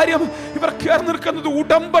ആഗ്രഹം. ആ കാര്യം ഇവർ കേറി നിൽക്കുന്നത്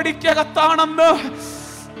ഉടമ്പടിക്കകത്താണെന്ന്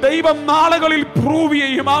ദൈവം നാളുകളിൽ പ്രൂവ്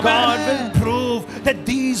ചെയ്യും. God will prove that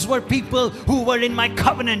these were people who were in my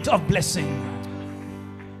covenant of blessing.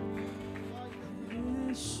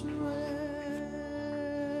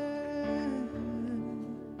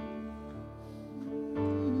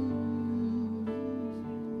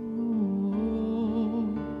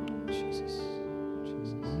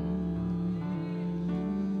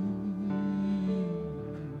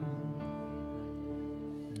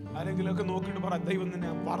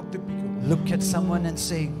 Look at someone and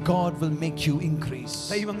say, God will make you increase.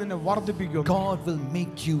 God will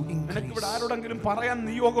make you increase.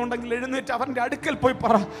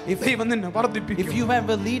 If you have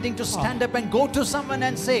a leading to stand up and go to someone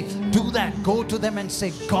and say, do that, go to them and say,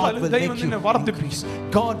 God will make you increase.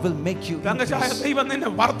 God will make you increase.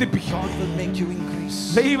 God will make you increase.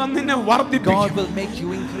 God will make you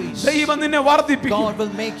increase. God will make you increase. God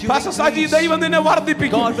will make you increase.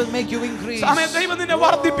 God will make you increase.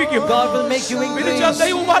 God will make you increase.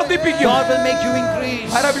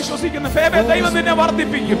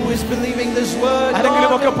 Who is believing this word?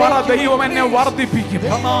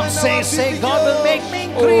 Come on, say, God will make me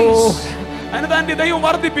increase. God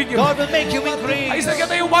will make you increase.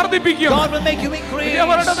 God will make you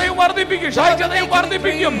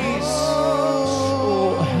increase.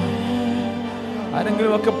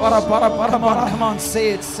 Come on, say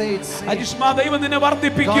it, say it, say it. God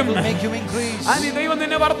will make you increase. God will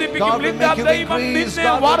make you increase. God will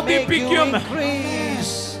make you increase.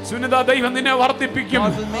 Sunitha ദൈവം നിന്നെ വർദ്ധിപ്പിക്കും.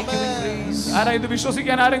 God will make you increase. ആരാ ഇത്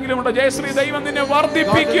വിശ്വസിക്കാൻ ആരെങ്കിലും ഉണ്ടോ? ജയശ്രീ ദൈവം നിന്നെ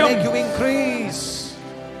വർദ്ധിപ്പിക്കും. God will make you increase.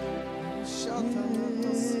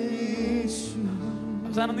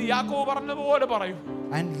 അവസാനം നീ യാക്കോബ് പറഞ്ഞതുപോലെ പറയും.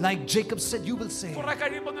 And like Jacob said, you will say. കുറെ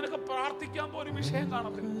കഴിയുമ്പോൾ നിനക്ക് പ്രാർത്ഥിക്കാൻ പോലും വിഷയം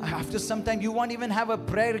കാണത്തില്ല. After some time, you won't even have a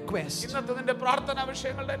prayer request. ഇന്നത്തെ നിന്റെ പ്രാർത്ഥനാ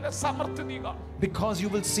വിഷയങ്ങളുടെ എല്ലാ സമർത്ഥ നീ കാണും. Because you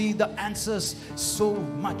will see the answers so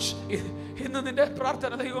much. ഇന്ന് നിന്റെ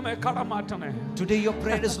പ്രാർത്ഥന ദൈവമേ കടം മാറ്റണേ. Today your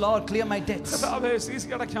prayer is, Lord, clear my debts. കർത്താവേ സീസി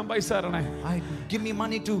അടയ്ക്കാൻ പൈസ തരണേ. Give me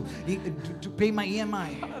money to pay my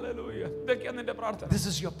EMI. Hallelujah. ഇതൊക്കെയാണ് നിന്റെ പ്രാർത്ഥന. This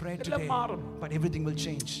is your prayer today. But everything will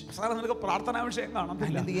change. അവസാനം നിനക്ക് പ്രാർത്ഥനാ വിഷയം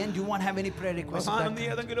കാണത്തില്ല. And in the end you won't have any prayer requests. അവസാനം നീ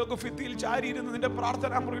ഏതെങ്കിലുമൊക്കെ ഭിത്തിയിൽ ചാരിയിരുന്ന് നിന്റെ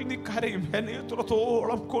പ്രാർത്ഥനാ മുറിയിൽ നീ കരയും. എന്നെ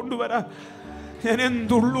ഇത്രത്തോളം കൊണ്ടുവരാൻ ഞാൻ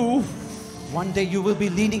എന്തുള്ളൂ. One day you will be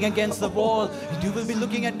leaning against the wall. You will be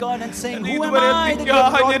looking at God and saying, Who am I that you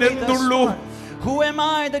have brought me thus far? Who am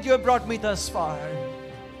I that you have brought me thus far?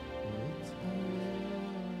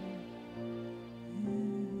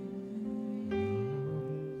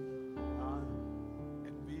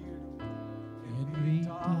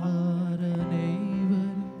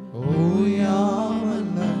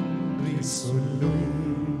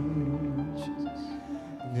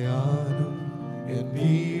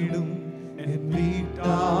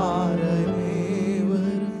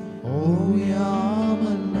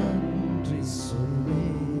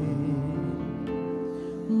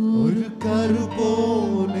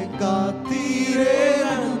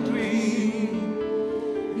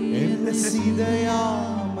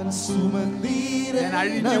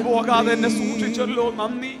 എന്നെ സൂക്ഷിച്ചല്ലോ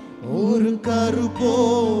നന്ദി. ഒരു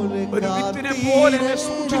കറുപോലെ പോലെ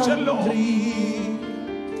സൂക്ഷിച്ചല്ലോ.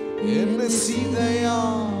 എന്നെ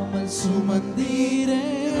സീതയാമൽ സുമന്ദീരേ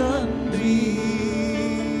നന്ദി.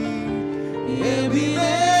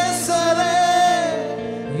 എബിനേസരേ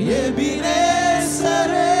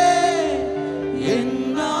എബിനേസരേ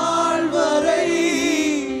എന്നാൾ വരെ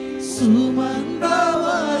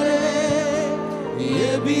സുമന്തവരേ.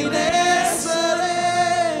 എബിനേസരേ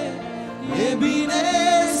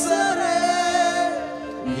എബിനേസരേ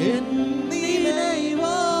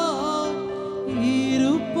എന്നിലൈവാ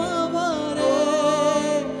ഇരുപ്പവരേ.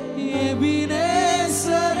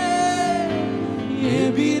 എബിനേസരേ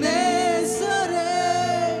എബിനേസരേ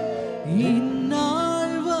ഇന്നാൾ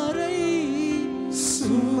വരെ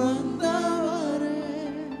സുമന്തവരേ.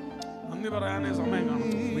 നന്ദി പറയാനേ സമയം കാണും.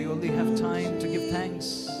 We only have time to give thanks.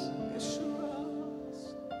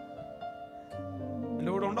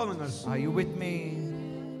 എൻ്റെ കൂടെ ഉണ്ടോ നിങ്ങൾ? Are you with me?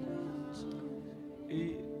 ഈ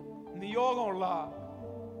നിയോഗമുള്ള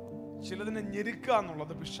ചിലതിനെ ഞെരുക്കുക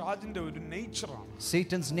എന്നുള്ളത് പിശാചിന്റെ ഒരു നേച്ചറാണ്.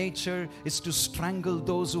 Satan's nature is to strangle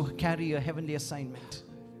those who carry a heavenly assignment.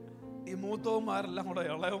 ഈ മൂത്തവന്മാരെല്ലാം കൂടെ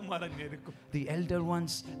ഇളയവന്മാരെ ഞെരുക്കും. The elder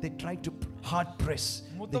ones, they try to hard press.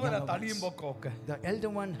 മൂത്തവരെ തടിയും പൊക്കമൊക്കെ. The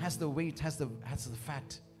elder one has the weight, has the fat.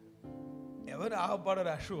 അവരാകപ്പാടെ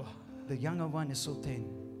ഒരു അശുവ. The younger one is so thin.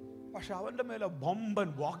 പക്ഷെ അവന്റെ മേലെ ബമ്പൻ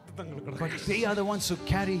വാഗ്ദത്തങ്ങൾ കിടക്കും. But they are the ones who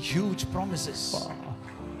carry huge promises.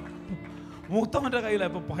 മൂത്തവന്റെ കയ്യിലാ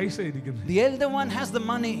ഇപ്പൊ പൈസ ഇരിക്കുന്നത്. The elder one has the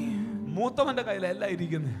money. മൂത്തവന്റെ കയ്യിലാ എല്ലാം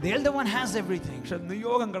ഇരിക്കുന്നത്. The elder one has everything. പക്ഷെ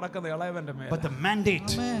നിയോഗം കിടക്കുന്ന ഇളയവന്റെ മേലെ. But the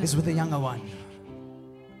mandate is with the younger one.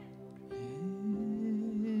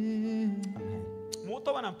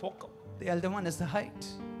 മൂത്തവനാ പൊക്കം. The elder one is the height.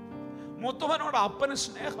 മൂത്തവനോട് അപ്പന്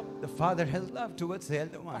സ്നേഹം. The father has love towards the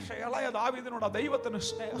elder one. പക്ഷെ ഇളയ ദാവീദിനോട് ദൈവത്തിന്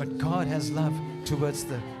സ്നേഹം. But God has love towards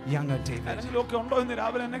the younger David. ആരെങ്കിലുമൊക്കെ ഉണ്ടോ ഇന്ന്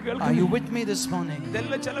രാവിലെ എന്നെ കേൾക്കുന്നു? Are you with me this morning?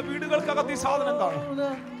 ഇതെല്ലാം ചില വീടുകൾക്കകത്ത് ഈ സാധനം കാണും.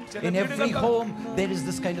 In every home there is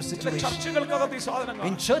this kind of situation. ചർച്ചുകൾക്കകത്ത് ഈ സാധനം കാണും.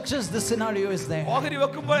 In churches this scenario is there. ഓഹരി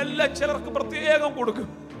വെക്കുമ്പോൾ എല്ലാം ചിലർക്ക് പ്രത്യേകം കൊടുക്കും.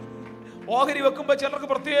 ഓഹരി വെക്കുമ്പോൾ ചിലർക്ക്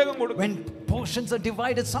പ്രത്യേകം കൊടുക്കും. When portions are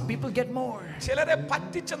divided, some people get more. ചിലരെ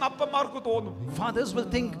പറ്റിച്ചെന്ന് അപ്പന്മാർക്ക് തോന്നും. Fathers will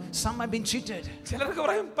think some have been cheated. ചിലർക്ക്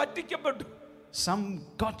പറയും പറ്റിക്കപ്പെട്ടു. Some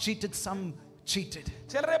got cheated, some cheated.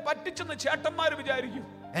 ചിലരെ പറ്റിച്ചെന്ന് ചേട്ടന്മാർ വിചാരിക്കും.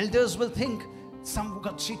 Elders will think some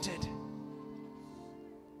got cheated.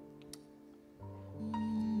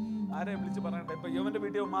 ആരെ വിളിച്ച് പറയട്ടെ? ഇപ്പൊ യവന്റെ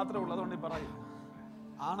വീഡിയോ മാത്രമേ ഉള്ളൂ, അതുകൊണ്ട് പറയും.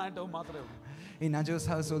 ആണായിട്ട് മാത്രമേ ഉള്ളൂ. In Ajo's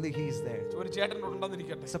house only he is there. ഒരു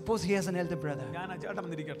ചേട്ടനുണ്ടെന്നിരിക്കട്ടെ. Suppose he has an elder brother. ഞാൻ ആ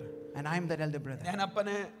ചേട്ടനെന്നിരിക്കട്ടെ. And I am that elder brother. ഞാൻ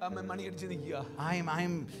അപ്പനെ മണിയടിച്ച് നിൽക്കുക.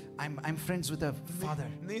 I'm friends with the father.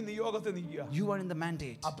 നീ നിയോഗത്തിൽ നിൽക്കുക. You are in the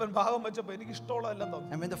mandate. അപ്പൻ ഭാഗം വെച്ചപ്പോൾ എനിക്ക് ഇഷ്ടമുള്ള എല്ലാം തന്നു.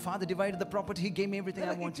 And when the father divided the property, he gave me everything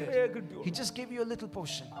I wanted. He just gave you a little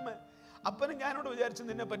portion. അപ്പനും ഞാനോട് വിചാരിച്ചു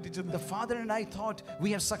നിന്നെ പറ്റിച്ചെന്ന്. The father and I thought we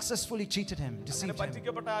have successfully cheated him, deceived him.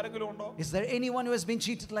 പറ്റിക്കപ്പെട്ട ആരെങ്കിലും ഉണ്ടോ? Is there anyone who has been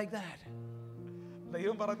cheated like that?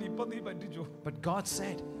 But God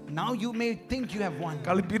said, now you may think you have won.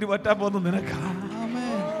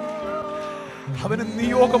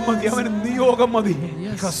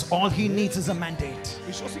 Because all he needs is a mandate.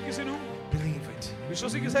 Believe it.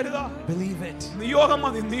 Believe it.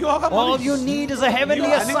 All you need is a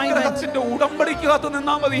heavenly assignment.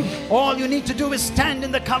 All you need to do is stand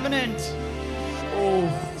in the covenant.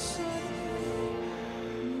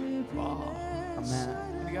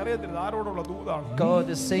 God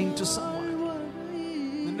is saying to someone,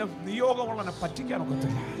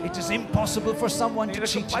 it is impossible for someone to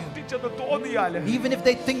cheat you. Even if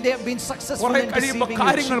they think they have been successful in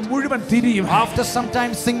deceiving you, after some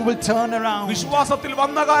time things will turn around. If you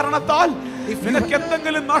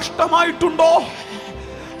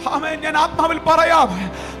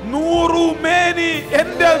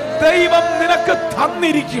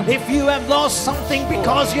have lost something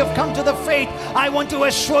because you have come to the faith, I want to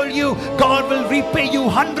assure you, God will repay you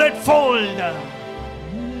 100-fold.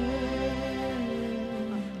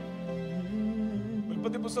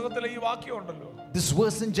 This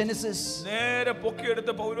verse in Genesis, Paul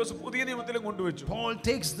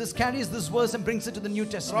carries this verse and brings it to the New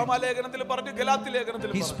Testament.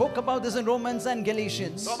 He spoke about this in Romans and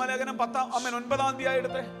Galatians.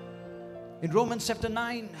 In Romans chapter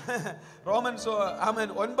 9,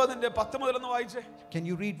 can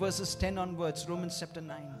you read verses 10 onwards? Romans chapter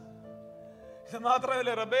 9.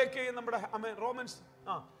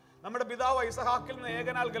 നമ്മുടെ പിതാവ് ഇസഹാക്കിൽ നിന്ന്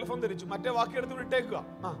ഏകനാൽ ഗൽഫം ധരിച്ചു. മറ്റേ വാക്യം എടുത്ത് വിട്ടേക്കുക.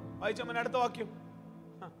 വായിച്ചമ്മൻ അടുത്ത വാക്യം.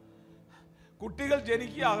 കുട്ടികൾ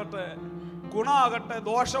ജനിക്കുകയാകട്ടെ, ഗുണമാകട്ടെ,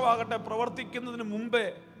 ദോഷമാകട്ടെ പ്രവർത്തിക്കുന്നതിന് മുമ്പേ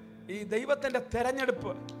ഈ ദൈവത്തിന്റെ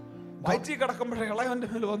തെരഞ്ഞെടുപ്പ് വയറ്റിൽ കിടക്കുമ്പോഴേ ഇളയവന്റെ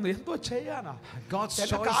മേൽ വന്നു എന്തോ ചെയ്യാനാ.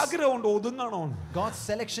 ആഗ്രഹമുണ്ട് ഒതുങ്ങണോ. God's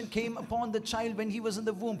selection came upon the child when he was in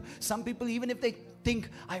the womb. Some people, even if they think,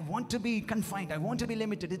 I want to be confined, I want to be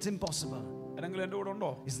limited, it's impossible.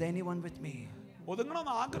 Is there anyone with me?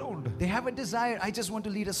 They have a desire. I just want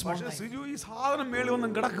to lead a small life.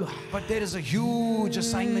 But there is a huge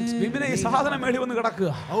assignment.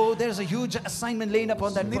 Oh, there is a huge assignment laying upon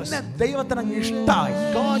that person.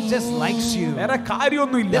 God just likes you.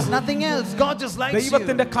 There's nothing else. God just likes you.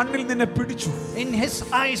 In His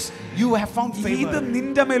eyes, you have found favor.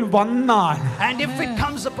 And if it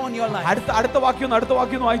comes upon your life,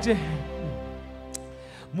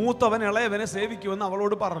 മൂത്തവൻ ഇളയവനെ സേവിക്കുമെന്ന്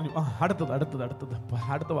അവളോട് പറഞ്ഞു.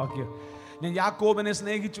 അടുത്ത വാക്യം. ഞാൻ യാക്കോബിനെ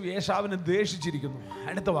സ്നേഹിച്ചു, ഏശാവിനെ ദ്വേഷിച്ചിരിക്കുന്നു.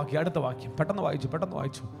 അടുത്ത വാക്യം പെട്ടെന്ന്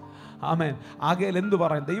വായിച്ചു. ആമേൻ. ആകയാൽ എന്തു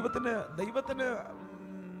പറയാം? ദൈവത്തിന്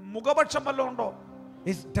മുഖപക്ഷം വല്ലതും ഉണ്ടോ?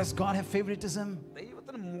 Does God have favoritism?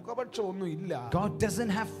 ദൈവത്തിന് മുഖപക്ഷം ഒന്നും ഇല്ല. God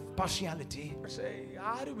doesn't have partiality. പക്ഷേ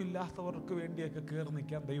ആരുമില്ലാത്തവർക്ക് വേണ്ടിയൊക്കെ കേറി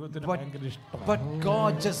നിൽക്കാൻ ദൈവത്തിന് ഭയങ്കര ഇഷ്ടമാണ്. But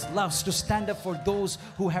God just loves to stand up for those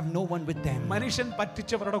who have no one with them. മനുഷ്യൻ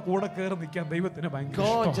പറ്റിച്ചവരുടെ കൂടെ കേറി നിൽക്കാൻ ദൈവത്തിന് ഭയങ്കര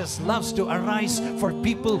ഇഷ്ടമാണ്. God just loves to arise for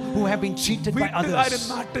people who have been cheated by others.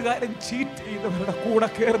 നാട്ടുകാരൻ ചീറ്റ് ചെയ്തവരുടെ കൂടെ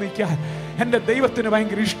കേറി നിൽക്കാൻ എൻ്റെ ദൈവത്തിന്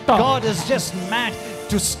ഭയങ്കര ഇഷ്ടമാണ്. God is just mad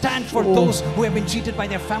to stand for those who have been cheated by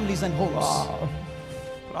their families and homes.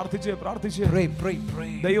 പ്രാർത്ഥിച്ചേ. Pray.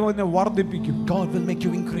 ദൈവം എന്നെ വർദ്ധിപ്പിക്കും. God will make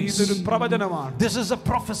you increase. ഇതൊരു പ്രവചനമാണ്. This is a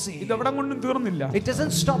prophecy. ഇത് എവിടെ കൊണ്ടും തീർന്നില്ല. It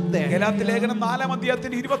doesn't stop there. Galatia ലേഖനം 4-ാം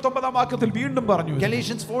അധ്യായത്തിന്റെ 29-ാം വാക്യത്തിൽ വീണ്ടും പറഞ്ഞു.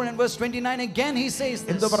 Galatians 4 and verse 29 again he says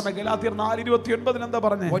this. എന്താ പറഞ്ഞ? ഗലാത്യർ 4:29 എന്താ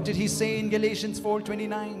പറഞ്ഞേ? What did he say in Galatians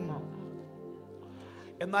 4:29?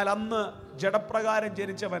 എന്നാൽ അന്ന് ജഡപ്രകാരം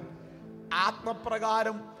ജനിച്ചവൻ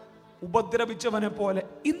ആത്മപ്രകാരം ഉപദ്രവിച്ചവനെ പോലെ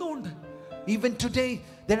ഇന്നുണ്ട്. Even today,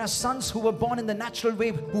 there are sons who were born in the natural way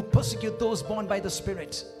who persecute those born by the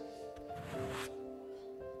Spirit.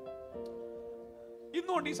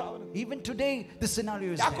 Even today, this scenario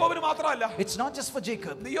is there. It's not just for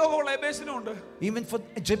Jacob. Even for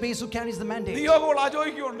Jabez who carries the mandate.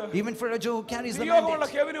 Even for Ajo who carries the mandate.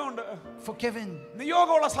 For Kevin.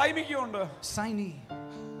 Saini.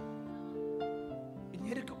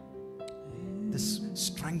 This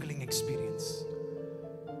strangling experience.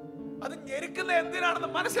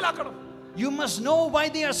 You must know why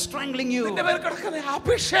they are strangling you.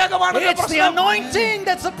 It's the anointing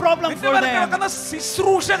that's the problem for them.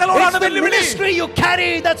 It's the ministry you carry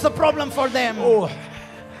that's the problem for them.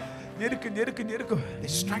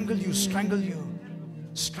 They strangle you.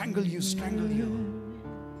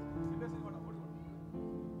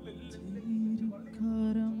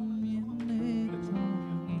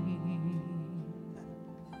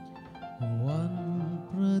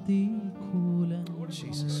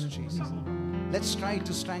 Jesus. Let's try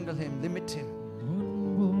to strangle him, limit him.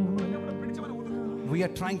 We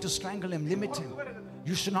are trying to strangle him, limit him.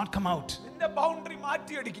 You should not come out.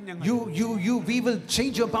 we will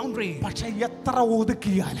change your boundary.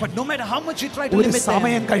 But no matter how much you try to limit them,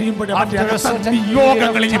 after a certain period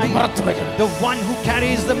of time, the one who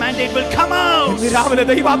carries the mandate will come out.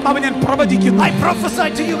 I prophesy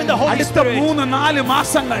to you in the Holy Spirit.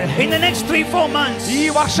 In the next 3-4 months,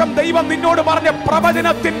 you will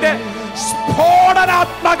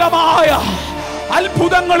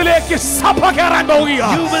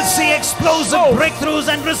see explosive breakthroughs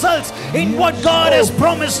and results in what God has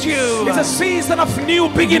promised you. It's a season of new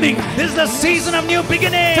beginning. This is the season of new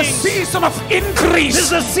beginning. It's a season of increase. This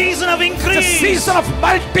is the season of increase. It's a season of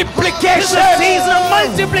multiplication. This is the season of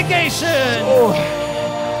multiplication. Oh,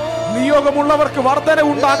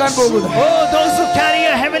 those who carry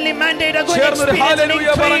a heavenly mandate are going to experience an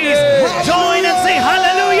increase. Join and say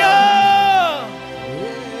hallelujah.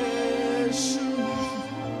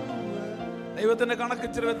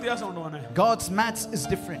 God's maths is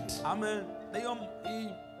different.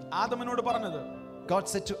 God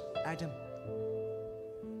said to Adam,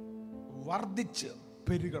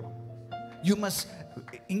 you must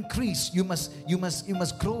increase, you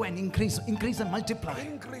must grow and increase and multiply.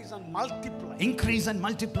 Increase and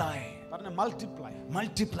multiply.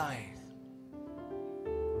 Multiply.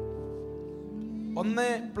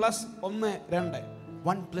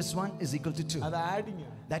 1 plus 1 is equal to 2.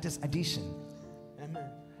 That is addition. Amen.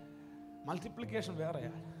 Multiplication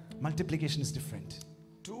is different.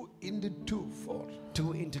 2 into 2, 4.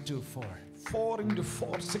 2 into 2, 4. 4 into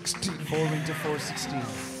 4, 16. 4 into 4, 16.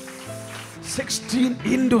 16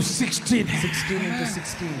 into 16. 16 into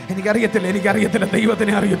 16.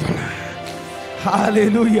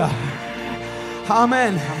 Hallelujah.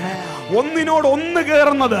 Amen. ഒന്നിനോട് ഒന്ന്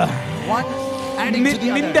കേറുന്നത്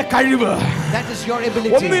നിന്റെ കഴിവ്. That is your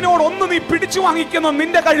ability. ഒന്നിനോട് ഒന്ന് നീ പിടിച്ചു വാങ്ങിക്കുന്ന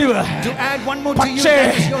നിന്റെ കഴിവ്. To add one more to you,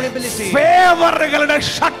 that is your ability. ഫേവറുകളുടെ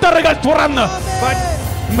ഷട്ടറുകൾ തുറന്ന്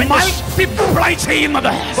മൾട്ടിപ്ലൈ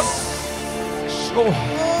ചെയ്യുന്നത്.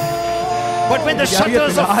 But when the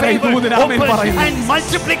shutters of favor open and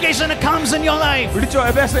multiplication comes in your life,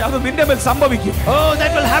 oh,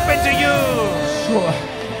 that will happen to you.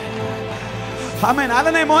 Amen.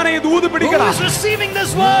 Who is receiving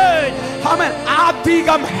this word? Amen.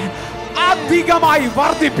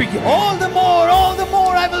 All the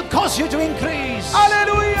more I will cause you to increase.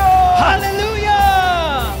 Hallelujah. Hallelujah.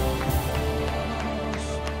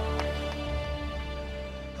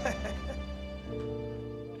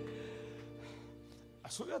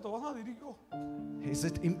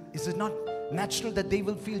 Is it not natural that they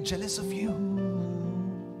will feel jealous of you?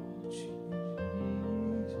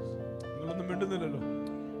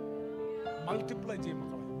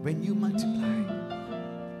 When you multiply.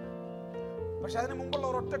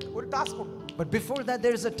 But before that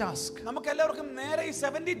there is a task.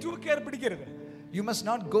 You must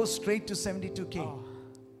not go straight to 72K.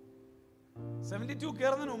 72K.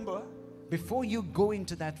 Before you go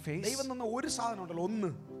into that phase,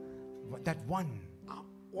 that one,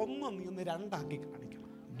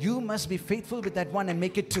 you must be faithful with that one and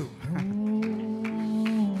make it 2.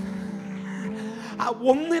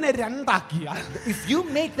 If you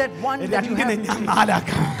make that one that you have,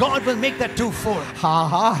 God will make that 2 4.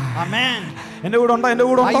 Amen.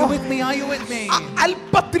 Are you with me? Are you with me?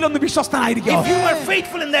 If you are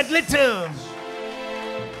faithful in that little,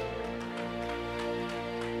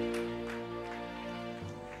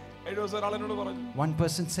 one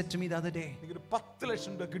person said to me the other day,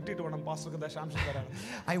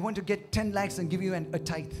 I want to get 10 lakhs and give you a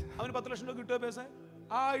tithe.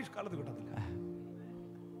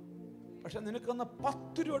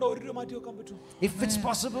 If it's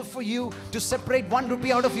possible for you to separate 1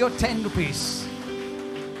 rupee out of your 10 rupees.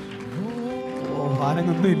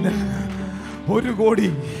 ഒരു കോടി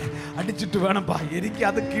അടിച്ചിട്ട് വേണപ്പാ എനിക്ക്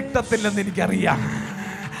അത് കിട്ടത്തില്ലെന്ന് എനിക്കറിയാം.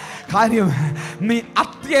 കാര്യം നീ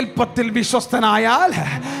അത്യല്പത്തിൽ വിശ്വസ്തനായാൽ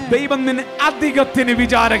ദൈവം നിന്നെ അധികത്തിന്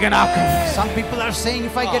വിചാരകനാക്കും. Some people are saying,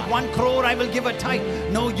 if I get 1 crore I will give a tithe.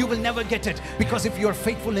 No, you will never get it, because if you are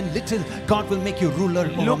faithful in little, God will make you ruler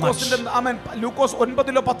over much. ലൂക്കോസ്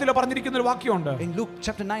 9-10 പറഞ്ഞിരിക്കുന്ന ഒരു വാക്യമുണ്ട്. In Luke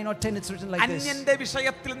chapter 9 or 10 it's written like this. അന്യന്റെ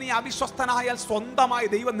വിഷയത്തിൽ നീ അവിശ്വസ്തനായാൽ സ്വന്തമായി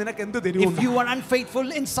ദൈവം നിനക്ക് എന്ത് തരും? If you are unfaithful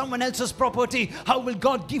in someone else's property, how will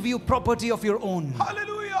God give you property of your own?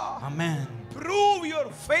 Hallelujah. Amen. Prove your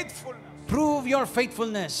faithfulness. Prove your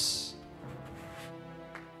faithfulness.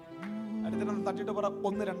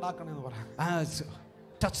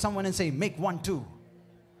 Touch someone and say, make 1 2.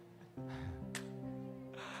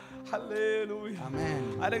 Hallelujah. Amen.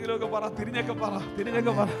 ആരെങ്കിലുമൊക്കെ പറ, തിരിഞ്ഞൊക്കെ പറ,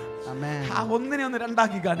 തിരിഞ്ഞൊക്കെ പറ. Amen. ആ ഒന്നിനെ ഒന്ന്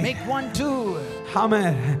രണ്ടാക്കി കാണി. Make 1 2.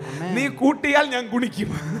 Amen. നീ കൂട്ടിയാൽ ഞാൻ ഗുണിക്കും.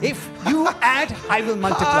 If you add, I will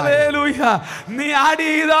multiply. Hallelujah. നീ ആഡ്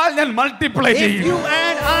ചെയ്താൽ ഞാൻ മൾട്ടിപ്ലൈ ചെയ്യും. If you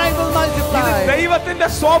add, I will multiply. ഇത് ദൈവത്തിന്റെ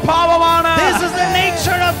സ്വഭാവമാണ്. This is the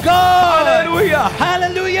nature of God. Hallelujah.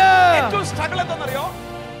 Hallelujah. ഏറ്റവും സ്ട്രഗിൾ എന്താണെന്നറിയോ?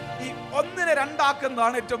 ഈ ഒന്നിനെ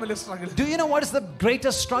രണ്ടാക്കുന്നതാണ് ഏറ്റവും വലിയ struggle. Do you know what is the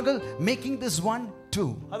greatest struggle? Making this 1 2.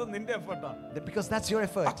 അത് നിന്റെ എഫർട്ടാണ്. Because that's your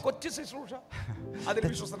effort. ആ കൊച്ചു ശുശ്രൂഷ അതിൽ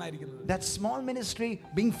വിശ്വസ്തനായിരിക്കുന്നത്. That small ministry,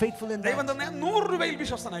 being faithful in ദൈവം that. തന്നെ 100 രൂപയിൽ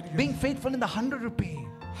വിശ്വസ്തനായിരിക്കും. Being faithful in the 100 rupee.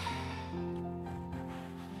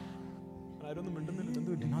 ആരൊന്നും മിണ്ടുന്നില്ല.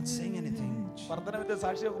 You're not saying anything. വർദ്ധനവിന്റെ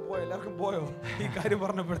സാക്ഷിയൊക്കെ പോയോ? എല്ലാവർക്കും പോയോ ഈ കാര്യം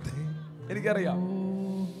പറഞ്ഞപ്പോഴത്തേക്ക്? എനിക്കറിയാം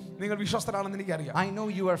നിങ്ങൾ വിശ്വസ്തരാണെന്ന് എനിക്കറിയാം. I know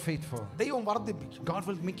you are faithful. ദൈവം വർദ്ധിപ്പിക്കും. God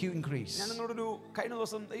will make you increase. ഞാൻ നിങ്ങളോടൊരു കഴിഞ്ഞ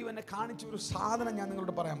ദിവസം ദൈവം എന്നെ കാണിച്ച ഒരു സാധനം ഞാൻ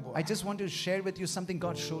നിങ്ങളോട് പറയാൻ പോകും. I just want to share with you something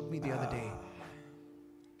God showed me the other day.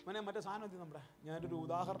 മറ്റേ സാധനം നമ്മുടെ ഞാനൊരു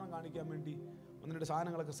ഉദാഹരണം കാണിക്കാൻ വേണ്ടി ഒന്ന് രണ്ട്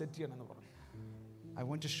സാധനങ്ങളൊക്കെ സെറ്റ് ചെയ്യണമെന്ന് പറഞ്ഞു. I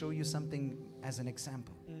want to show you something as an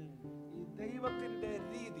example. ദൈവത്തിന്റെ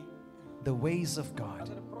രീതി, the ways of God.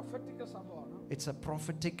 അതൊരു പ്രൊഫറ്റിക് സംഭവമാണ്. It's a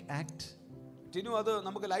prophetic act. Tinu അത്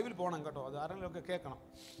നമുക്ക് ലൈവിൽ പോകണം കേട്ടോ. അത് ആരെങ്കിലും ഒക്കെ കേൾക്കണം.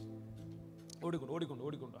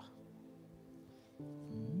 ഓടിക്കൊണ്ട്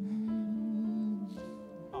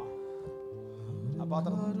ആ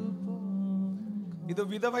പാത്രം ഇത്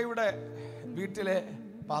വിധവയുടെ വീട്ടിലെ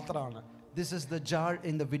പാത്രമാണ്. This is the jar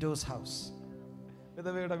in the widow's house.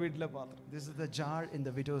 വിധവയുടെ വീട്ടിലെ പാത്രം. This is the jar in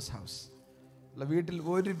the widow's house. വീട്ടിൽ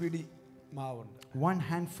ഒരു പിടി മാവുണ്ട്. 1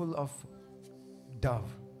 handful of dove.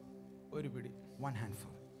 ഒരു പിടി. 1 handful.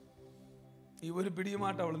 ഈ ഒരു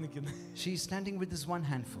പിടിയുമായിട്ട് അവൾ നിൽക്കുന്നത്. She is standing with this 1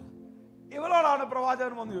 handful. ഇവളോടാണ്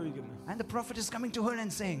പ്രവാചകൻ വന്ന് ചോദിക്കുന്നത്. And the prophet is coming to her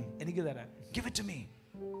and saying, എനിക്ക് തരാൻ. give it to me.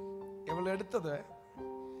 ഇവൾ എടുത്തത്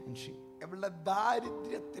ഇവളുടെ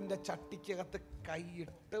ദാരിദ്ര്യത്തിന്റെ ചട്ടിക്കകത്ത്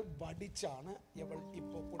കൈയിട്ട് വടിച്ചാണ് ഇവൾ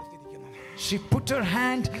ഇപ്പോ കൊടുത്തിരിക്കുന്നത്. She put her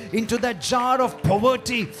hand into that jar of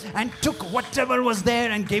poverty and took whatever was there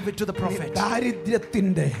and gave it to the prophet.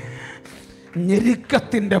 ദാരിദ്ര്യത്തിന്റെ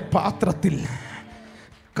ഞെരുക്കത്തിന്റെ പാത്രത്തിൽ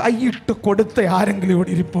കൈയിട്ട് കൊടുത്ത ആരെങ്കിലും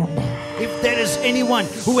ഇവിടെ ഇരിപ്പുണ്ടോ? If there is anyone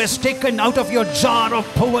who has taken out of your jar of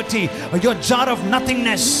poverty or your jar of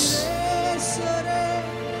nothingness,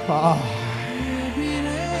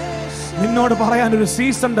 നിന്നോട് പറയാൻ ഒരു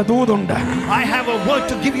സീസണിന്റെ ദൂതുണ്ട്. I have a word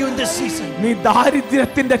to give you in this season. നീ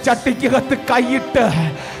ദാരിദ്ര്യത്തിന്റെ ചട്ടിക്കകത്ത് കൈയിട്ട്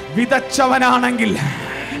വിതച്ചവനാണെങ്കിൽ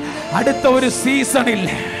അടുത്ത ഒരു സീസണിൽ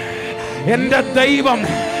എന്റെ ദൈവം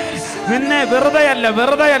നിന്നെ വെറുതെയല്ല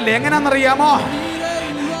എങ്ങനെയാണെന്നറിയാമോ?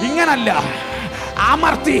 ഇങ്ങനല്ല,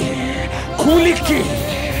 അമർത്തി കുലുക്കി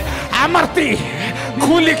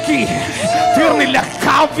തീർന്നില്ല,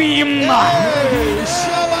 കവിയുന്ന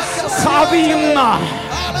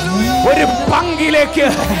ഒരു പങ്കിലേക്ക്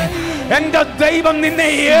എന്റെ ദൈവം നിന്നെ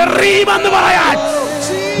എറിയുമെന്ന് പറയാൻ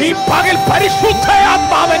ഈ പകൽ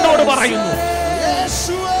പരിശുദ്ധാത്മാവെന്നോട് പറയുന്നു.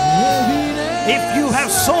 If you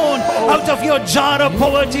have sown out of your jar of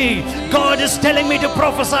poverty, God is telling me to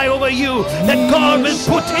prophesy over you that God will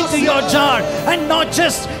put into your jar, and not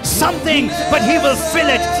just something, but He will fill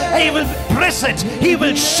it, He will press it, He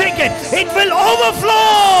will shake it, it will overflow.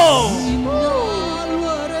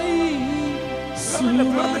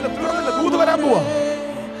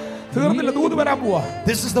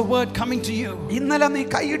 This is the word coming to you. ഇന്നലെ നീ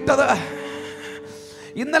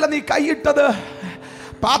കൈയിട്ടത്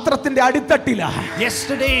പാത്രത്തിന്റെ അടിത്തട്ടില.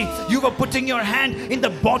 Yesterday you were putting your hand in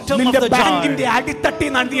the bottom of the jar. ബാങ്കിന്റെ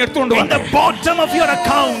അടിത്തട്ടിനാണ് നീ എടുത്തുകൊണ്ട് in the bottom of your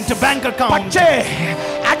account, bank account. പക്ഷേ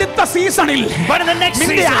അടുത്ത സീസണിൽ but in the next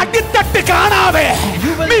season നിന്റെ അടിത്തട്ട് കാണാതെ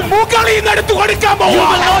നീ മുകളിൽ നിന്ന് എടുത്തു കൊടുക്കാൻ പോകുന്നു. You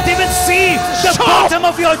will not even see the bottom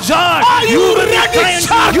of your jar. You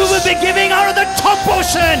will be giving out of the top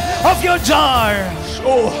portion of your jar.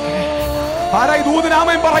 ആരായി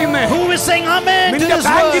ദൂതനാമൻ പറയുന്നേ? Who is saying amen to നിന്റെ this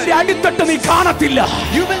ബാങ്കിന്റെ word? അടിത്തട്ട് നീ കാണത്തില്ല.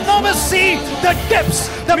 You will never see the depths,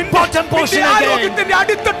 the bottom portion again. ആരോഗ്യത്തിന്റെ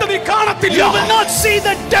അടിത്തട്ട് നീ കാണത്തില്ല. You will not see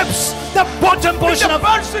the depths, the bottom portion of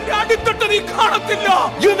പേഴ്സിന്റെ അടിത്തട്ട് നീ കാണത്തില്ല.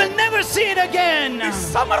 You will never see it again. നീ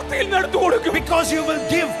സമൃദ്ധിയിൽ നിന്ന് എടുത്തു കൊടുക്കും. Because you will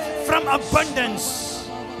give from abundance.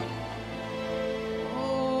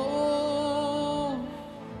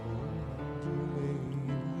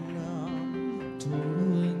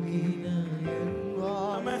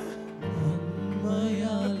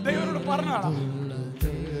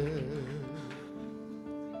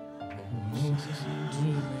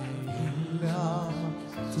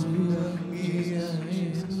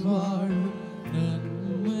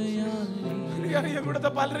 ഇവിടുത്തെ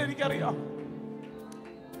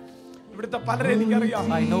പലരെ എനിക്കറിയാം.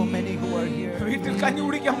 I know many who are here. വീട്ടിൽ കഞ്ഞി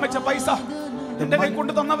കുടിക്കാൻ വെച്ച പൈസ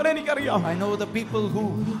I know the people who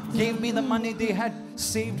gave me the money they had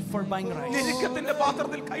saved for buying rice.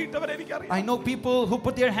 I know people who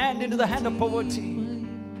put their hand into the hand of poverty.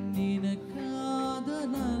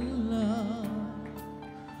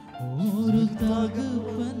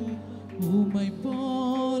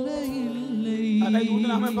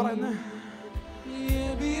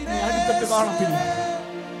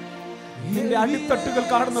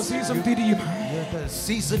 The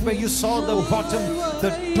season where you saw the bottom,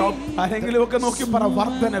 the top.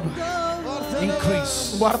 Increase.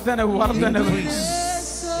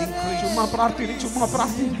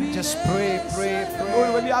 Just pray.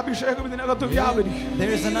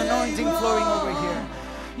 There is an anointing flowing over here.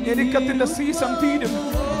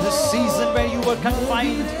 The season where you were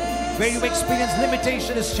confined, where you experienced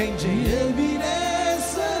limitation, is changing.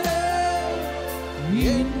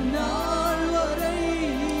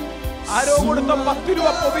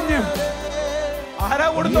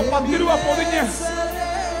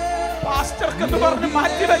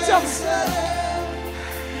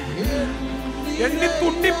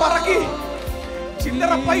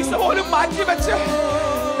 ചില്ലറ പൈസ പോലും മാറ്റി വെച്ച്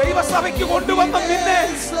ദൈവസഭയ്ക്ക് കൊണ്ടുവന്ന നിന്നെ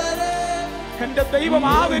എന്റെ ദൈവം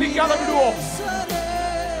ആദരിക്കാതെ വിടുവോ?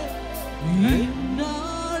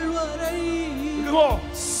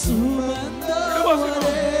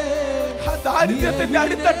 ദാരിദ്ര്യത്തിന്റെ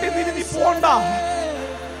അടിത്തട്ടിൽ നീ പോണ്ട.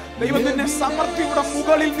 ദൈവം നിന്നെ സമൃദ്ധിയുടെ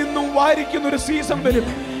മുകളിൽ നിന്നും വാരിക്കുന്ന ഒരു സീസൺ വരും.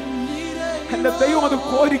 എന്റെ ദൈവം അത്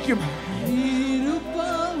കോരിക്കും.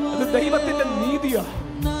 അത് ദൈവത്തിന്റെ നീതിയാ.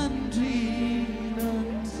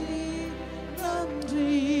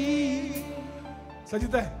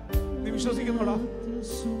 സജിത്തെ, നീ വിശ്വസിക്കുന്നോടാ?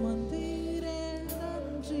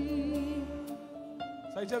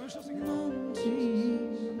 സജിച്ച വിശ്വസിക്കുന്നു?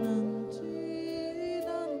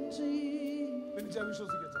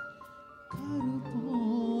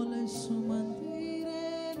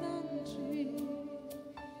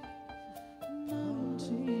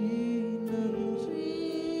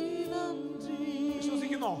 വിശ്വസിക്ക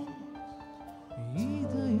വിശ്വസിക്കുന്നോ?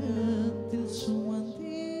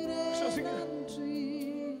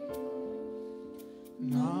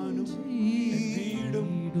 നാനും വീടും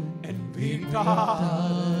എൻ വീട്ടാരനേവരും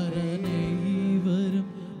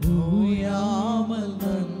ഓയാമൽ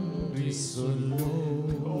നന്ദി ചൊല്ലോ.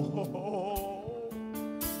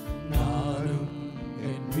 നാനും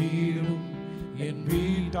എൻ വീടും എൻ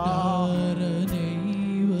വീട്ടാരനേവരും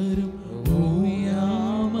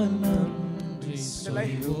ഓയാമൽ നന്ദി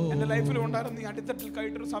ചൊല്ലോ. എന്റെ ലൈഫിൽ ഉണ്ടായിരുന്നു ഈ അടിത്തട്ടിൽ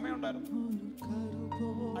കയറ്റൊരു സമയം ഉണ്ടായിരുന്നു.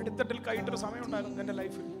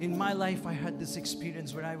 In my life, I had this experience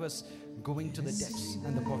where I was going to the depths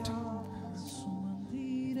and the bottom.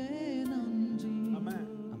 Amen.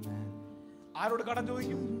 ആരോട് കടം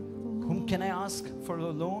ചോദിക്കും? Whom can I ask for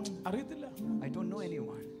a loan? അറിയത്തില്ല. I don't know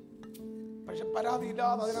anyone. പക്ഷെ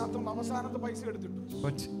പരാതിയില്ലാതെ അതിനകത്തും അവസാനത്തെ പൈസ എടുത്തിട്ടു.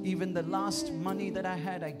 But even the last money that I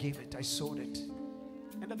had, I gave it. I sold it.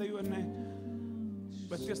 എന്റെ ദൈവം എന്നെ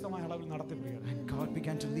വ്യത്യസ്തമായ അളവിൽ നടത്തി. And God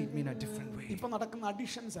began to lead me in a different way. ഇപ്പോ നടക്കുന്ന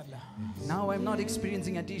additions അല്ല. Now I'm not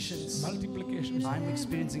experiencing additions. Multiplications. I'm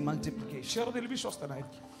experiencing multiplication. ചെറുതിൽ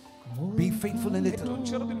വിശ്വസ്തനായിരിക്കും. Be faithful in little.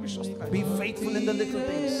 ചെറുതിൽ വിശ്വസ്തനായിരിക്കും. Be faithful in the little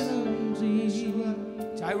things.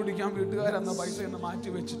 ചായ കുടിക്കാൻ വീട്ടുകാരെന്ന പൈസ എന്ന് മാറ്റി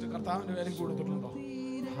വെച്ചിട്ട് കർത്താവിന്റെ പേരിൽ കൊടുത്തിട്ടുണ്ടോ?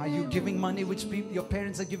 Are you giving money which your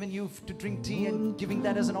parents are giving you to drink tea and giving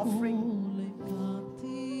that as an offering?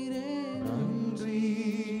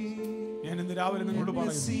 ഞാൻ ഇന്ന് രാവിലെ നിങ്ങളോട്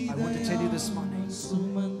പറയുന്നു. I want to tell you this morning.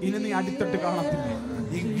 ഇനി നീ അടിത്തട്ട് കാണത്തില്ല.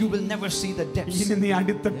 You will never see the depths. ഇനി നീ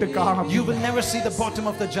അടിത്തട്ട് കാണത്തില്ല. You will never see the bottom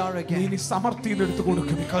of the jar again. നീ സമൃദ്ധിയിൽ എടുത്തു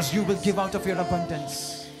കൊടുക്കും. Because you will give out of your abundance.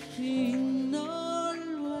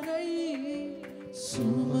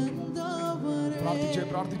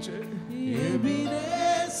 പ്രാർത്ഥിച്ചേ.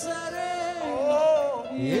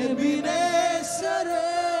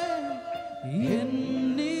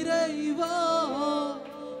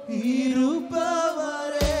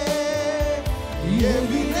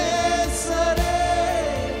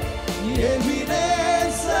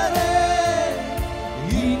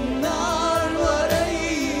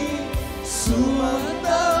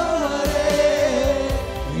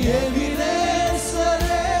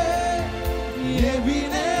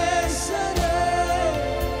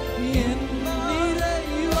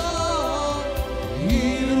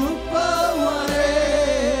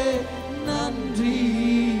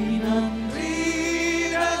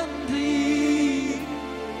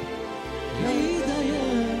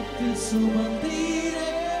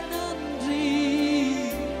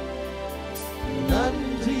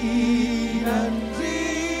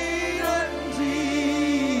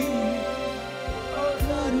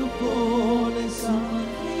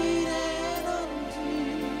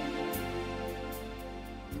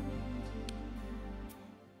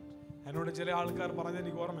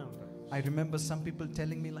 I remember some people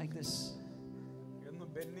telling me like this.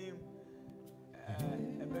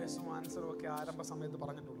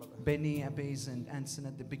 Benny, Abes, and Anson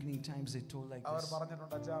at the beginning times they told like this.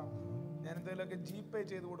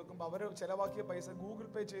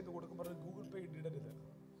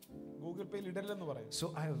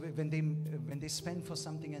 So when they spend for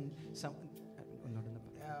something and some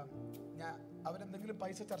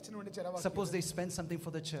suppose they spend something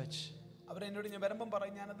for the church,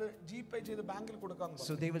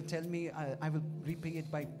 so they will tell me I will repay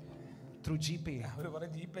it by through GPay.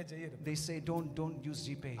 They say don't use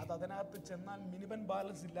GPay.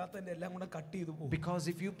 Because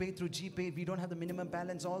if you pay through GPay, we don't have the minimum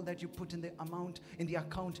balance. All that you put in the amount in the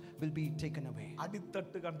account will be taken away.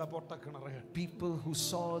 People who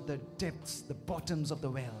saw the depths, the bottoms of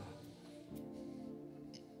the well.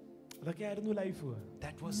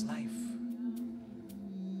 That was life.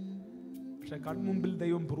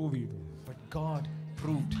 But God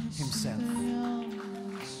proved himself.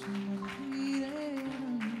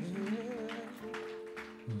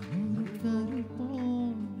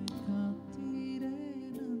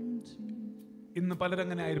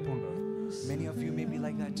 Many of you may be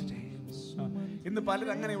like that today.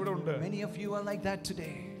 Many of you are like that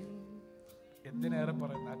today.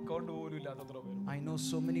 I know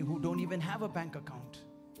so many who don't even have a bank account.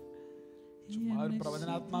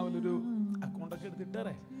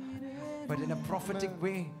 But in a prophetic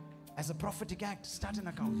way, as a prophetic act, start an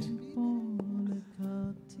account.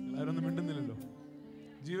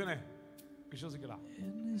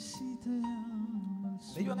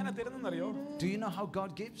 Do you know how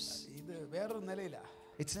God gives?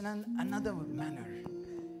 It's in another manner.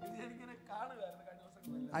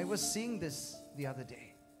 I was seeing this the other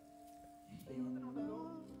day.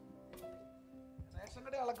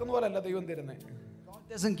 God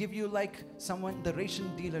doesn't give you like someone the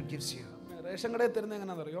ration dealer gives you. Do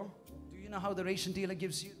you know how the ration dealer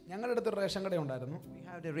gives you? We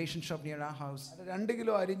have a ration shop near our house.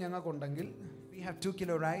 We have 2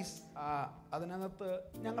 kilo rice.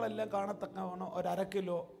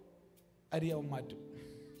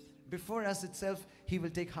 Before us itself, he will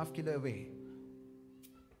take half kilo away.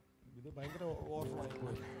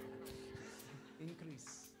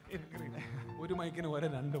 Increase.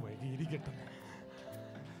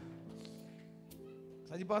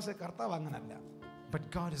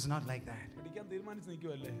 But God is not like that.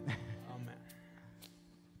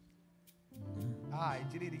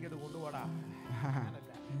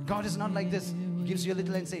 God is not like this. He gives you a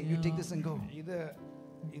little and say, you take this and go.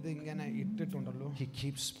 He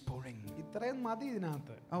keeps pouring.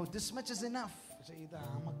 Oh, this much is enough.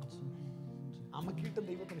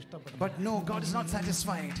 But no, God is not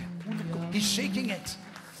satisfied. He's shaking it.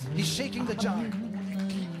 He's shaking the jar.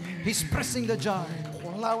 He's pressing the jar.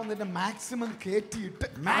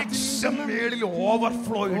 Maximum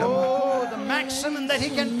overflow. Oh, the maximum that he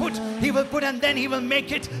can put, he will put, and then he will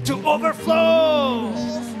make it to overflow.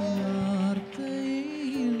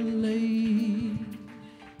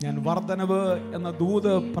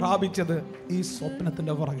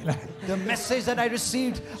 The message that I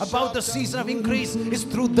received about the season of increase is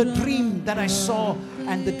through the dream that I saw,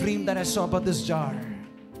 and the dream that I saw about this jar.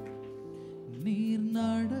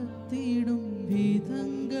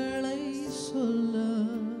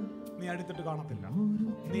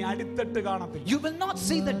 You will not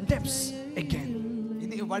see the depths again.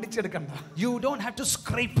 You don't have to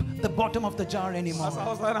scrape the bottom of the jar anymore.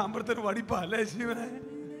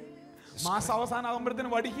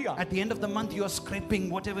 At the end of the month, you are scraping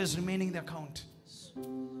whatever is remaining in the account.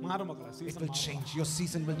 It will change. Your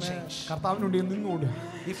season will change.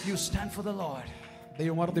 If you stand for the Lord,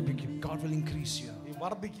 God will increase you.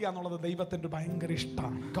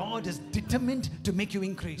 God is determined to make you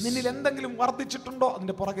increase. If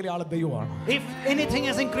anything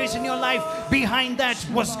has increased in your life, behind that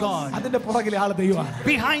was God.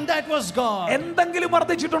 Behind that was God. If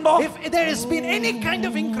there has been any kind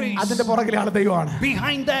of increase,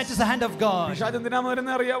 behind that is the hand of God.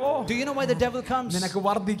 Do you know why the devil comes? The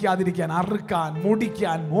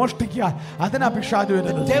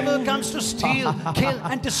devil comes to steal, kill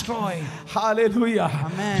and destroy. Hallelujah.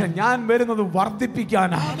 Amen.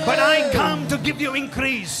 But I come to give you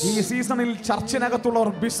increase. This will be a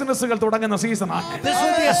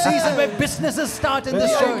season where businesses start in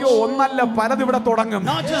this church.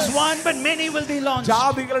 Not just one, but many will be launched. The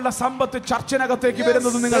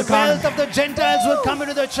wealth of the Gentiles will come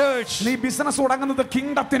into the church. You will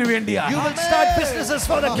start businesses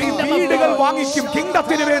for the kingdom of God. You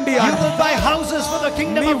will buy houses for the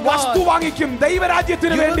kingdom of God. You will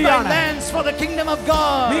buy lands for the kingdom of of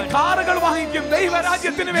God. നീ കാറുകൾ വാങ്ങിക്കും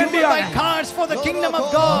ദൈവരാജ്യത്തിന് You will buy വേണ്ടിയാണ്. cars for the kingdom of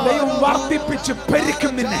God. ദൈവം വർദ്ധിപ്പിച്ച്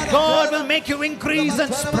പെരുക്കും നിന്നെ. God will make you increase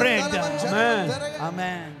and spread. Amen.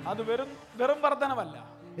 Amen. അത് വെറും വർധനമല്ല.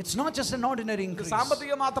 It's not just an ordinary increase.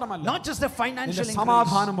 സാമ്പത്തിക മാത്രമല്ല. Not just a financial increase.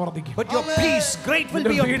 സമാധാനം വർദ്ധിക്കും. But your peace, great will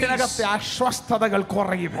be your peace. വീടിനകത്തെ അസ്വസ്ഥതകൾ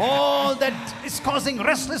കുറയും. All that is causing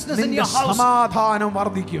restlessness in your house, സമാധാനം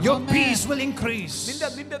വർദ്ധിക്കും. your peace will increase.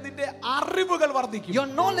 നിന്റെ അറിവുകൾ വർദ്ധിക്കും. Your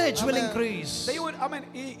knowledge will increase.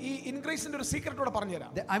 ഈ ഇൻക്രീസിന്റെ ഒരു സീക്രട്ട് കൂടെ പറഞ്ഞു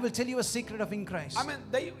തരാം. I will tell you a secret of increase.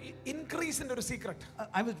 ഇൻക്രീസിന്റെ ഒരു secret.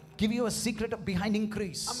 I will give you a secret behind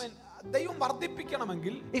increase. ദൈവം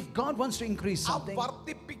വർദ്ധിപ്പിക്കണമെങ്കിൽ, if God wants to increase something,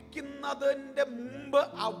 വർദ്ധിപ്പിക്കുന്നതിന്റെ മുമ്പ്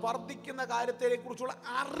ആ വർദ്ധിക്കുന്ന കാര്യത്തെക്കുറിച്ചുള്ള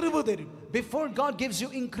അറിവ് തരും. Before God gives you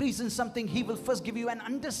increase in something, He will first give you an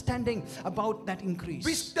understanding about that increase.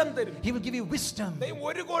 Wisdom തരും. He will give you wisdom. ദൈവം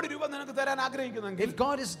 1 കോടി രൂപ നിനക്ക് തരാൻ ആഗ്രഹിക്കുന്നെങ്കിൽ, if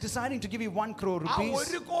God is deciding to give you 1 crore rupees, ആ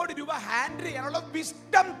 1 കോടി രൂപ handle ചെയ്യാനുള്ള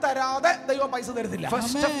വിസ്ഡം തരാതെ ദൈവം പൈസ തരുന്നില്ല.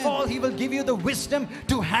 First of all, He will give you the wisdom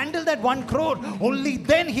to handle that 1 crore. Only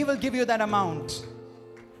then He will give you that amount.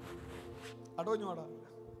 അടോഞ്ഞോടാ.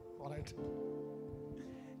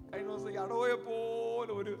 കഴിഞ്ഞ ദിവസം ഈ അടോയെ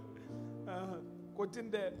പോലെ ഒരു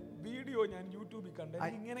കൊച്ചിന്റെ വീഡിയോ ഞാൻ യൂട്യൂബിൽ കണ്ടു.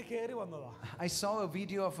 ഇങ്ങനെ കയറി വന്നതാ. I saw a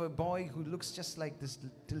video of a boy who looks just like this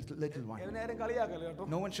little one. നേരം കളിയാക്കല്ലേ കേട്ടോ.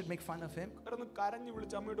 No one should make fun of him. കരഞ്ഞു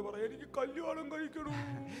വിളിച്ച് അമ്മയോട് പറയാം, എനിക്ക് കല്യാണം കഴിക്കണം.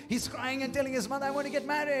 He's crying and telling his mother, I want to get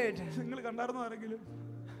married. നിങ്ങൾ കണ്ടായിരുന്നോ ആരെങ്കിലും?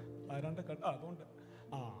 ആരാണ്ട് കണ്ട? അതുകൊണ്ട്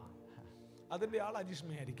അതിന്റെ ആൾ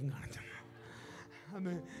അജിഷ്മയായിരിക്കും കാണിച്ചത്.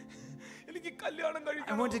 എനിക്ക് കല്യാണം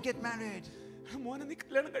കഴിക്കണം. I want to get married. മോനെ നീ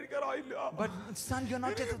കല്യാണം കഴിക്കാറായില്ല. But son, you're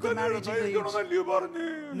not yet at the marriage age.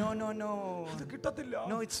 No. അത് കിട്ടത്തില്ല.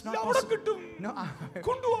 No, it's not അവിടെ possible. കിട്ടും. No.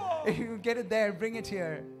 കൊണ്ടുവാ. You get it there, bring it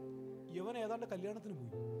here. ഇവൻ ഏതാണ്ട് കല്യാണത്തിന് പോയി.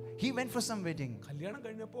 He went for some wedding. കല്യാണം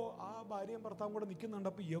കഴിഞ്ഞപ്പോ ആ ഭാര്യയും ഭർത്താവും കൂടെ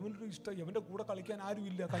നിൽക്കുന്നുണ്ടപ്പോ യവനൊരു ഇഷ്ടം, യവന്റെ കൂടെ കളിക്കാൻ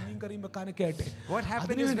ആരുമില്ല, കഞ്ഞിയും കറിയും വെക്കാനൊക്കെ ആയിട്ട്. What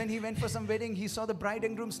happened is when he went for some wedding, he saw the bride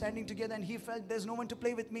and groom standing together and he felt there's no one to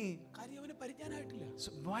play with me. കാര്യം അവന് പരിജ്ഞാനമായിട്ടില്ല.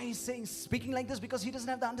 So why is he speaking like this? Because he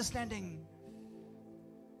doesn't have the understanding.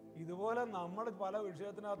 ഇതുപോലെ നമ്മൾ പല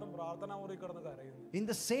വിഷയത്തിനകത്തും പ്രാർത്ഥനാ മുറി കിടന്ന് കരയുന്നു. In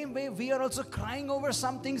the same way, we are also crying over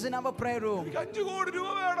some things in our prayer room. എനിക്ക് 5 കോടി രൂപ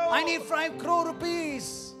വേണം. I need 5 crore rupees.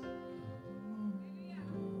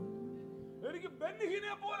 എനിക്ക്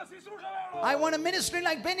ബെന്നിഹിനെ പോലെ ശുശ്രൂഷ വേണം. I want a ministry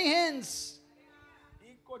like Benny Hinn's.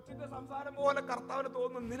 ഈ കൊച്ചിന്റെ സംസാരം പോലെ കർത്താവിന്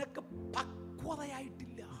തോന്നുന്നു നിനക്ക്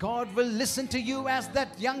പക്വതയായിട്ടില്ല. God will listen to you as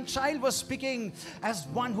that young child was speaking, as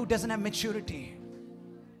one who doesn't have maturity.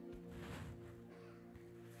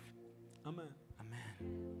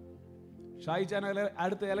 Shaji channel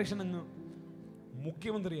അടുത്ത ഇലക്ഷൻ അങ്ങ്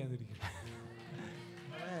മുഖ്യമന്ത്രിയായിരിക്കും.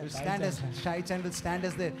 Shai Chan will stand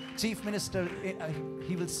as the chief minister.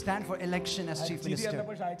 He will stand for election as chief minister.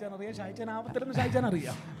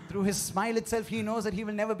 Through his smile itself, he knows that he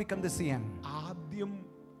will never become the CM. ആദ്യം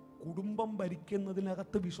കുടുംബം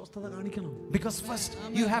ഭരിക്കുന്നതിനകത്ത് വിശ്വസ്തത കാണിക്കണം. Because first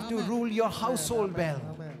you have to rule your household well.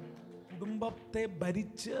 കുടുംബത്തെ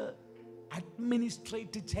ഭരിച്ച്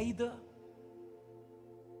administrate ചെയ്ത്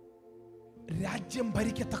രാജ്യം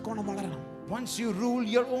ഭരിക്കത്തക്കോണം വളരണം. Once you rule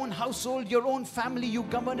your own household, your own family, you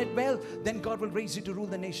govern it well, then God will raise you to rule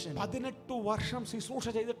the nation. 18 വർഷം ശുശ്രൂഷ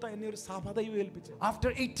ചെയ്തിട്ട് എന്നെ ഒരു സഭ ദൈവം ഏൽപ്പിച്ചു. After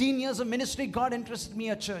 18 years of ministry, God entrusted me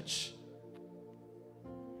a church.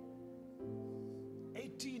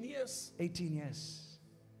 18 years. 18 years.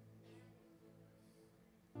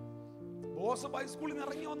 Boss Bible സ്കൂളിൽ നിന്ന്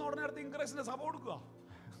ഇറങ്ങി വന്ന ഉടനെ അടുത്ത് ഇൻക്രീസിന്റെ സഭ കൊടുക്കുക.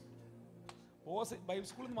 ബോസ് ബൈബിൾ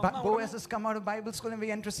സ്കൂളിൽ നിന്ന് വന്ന Boaz has come out of Bible school and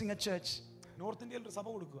we are interesting a church. North ഇന്ത്യയിൽ ഒരു സഭ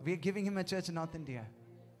കൊടുക്കുക. We are giving him a church in North India.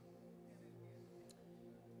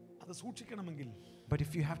 അത് സൂക്ഷിക്കണമെങ്കിൽ, but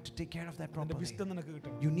if you have to take care of that properly,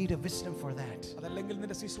 you need a wisdom for that. അതല്ലെങ്കിൽ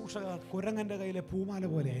നിന്റെ ശുശ്രൂഷ കുരങ്ങന്റെ കയ്യിലെ പൂമാല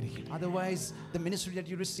പോലെ ആയിരിക്കും. Otherwise the ministry that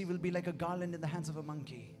you receive will be like a garland in the hands of a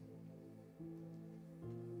monkey.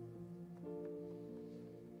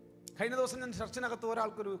 കഴിഞ്ഞ ദിവസം ഞാൻ ചർച്ചിനകത്ത്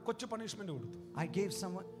ഒരാൾക്ക് ഒരു കൊച്ചു പണിഷ്മെന്റ് കൊടുത്തു. I gave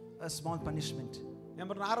someone a small punishment. ഞാൻ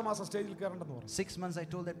പറഞ്ഞു 6 മാസം സ്റ്റേജിൽ കയറണ്ടെന്ന് പറഞ്ഞു. 6 months I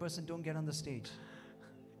told that person, don't get on the stage.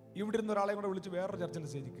 ഇവിടെ ഇരുന്ന ഒരാളെ കൂടെ വിളിച്ച് വേറൊരു ചർച്ചിന്റെ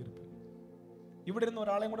സ്റ്റേജിൽ കയറി. ഇവിടെ ഇരുന്ന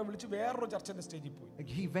ഒരാളെ കൂടെ വിളിച്ച് വേറൊരു ചർച്ചിന്റെ സ്റ്റേജിൽ പോയി.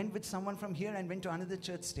 He went with someone from here and went to another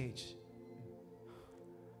church stage.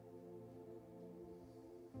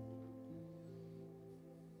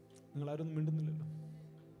 നിങ്ങൾ ആരും മിണ്ടുന്നില്ലല്ലോ.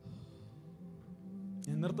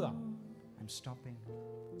 ഞാൻ നിർത്തുക. I'm stopping.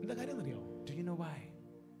 എന്താ കാര്യം അറിയോ? Do you know why?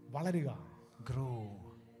 വളരുക. Grow.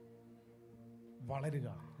 വളരുക.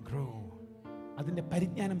 Grow. അതിന്റെ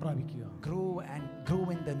പരിജ്ഞാനം പ്രാപിക്കുക. Grow and grow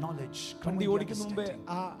in the knowledge. വണ്ടി ഓടിക്കുന്നതിന് മുമ്പേ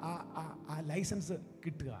ആ ലൈസൻസ്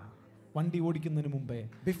കിട്ടുക. വണ്ടി ഓടിക്കുന്നതിന് മുമ്പേ.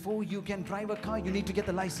 Before you can drive a car, you need to get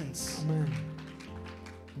the license. Amen.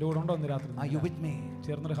 Are you with me?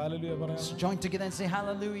 So join together and say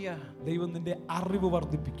hallelujah.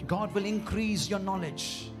 God will increase your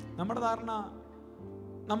knowledge.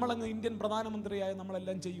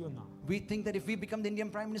 We think that if we become the Indian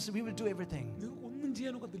Prime Minister, we will do everything.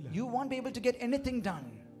 You won't be able to get anything done.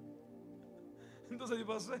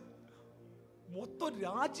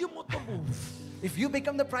 If you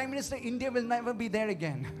become the Prime Minister, India will never be there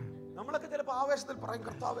again.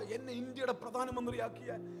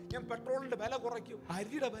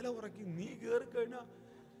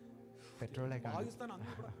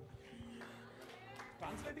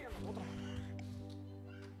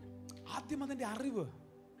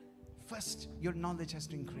 First, your knowledge has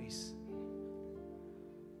to increase.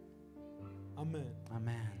 Amen.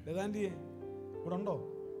 Amen.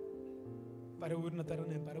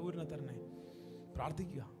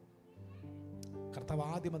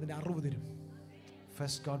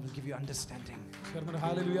 First, God will give you understanding.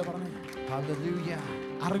 Hallelujah.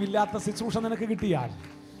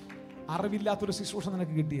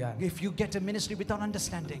 If you get a ministry without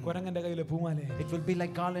understanding, it will be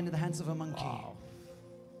like garland in the hands of a monkey.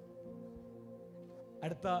 The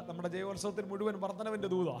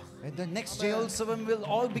next Jayotsavam will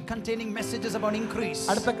all be containing messages about increase.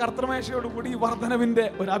 And at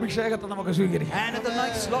the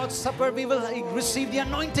next Lord's Supper, we will receive the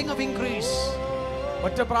anointing of increase.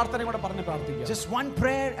 Just one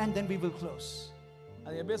prayer and then we will close.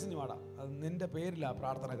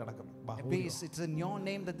 Abase, it's in your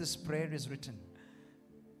name that this prayer is written.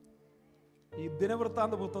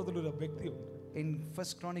 In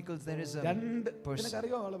First Chronicles, there is a person.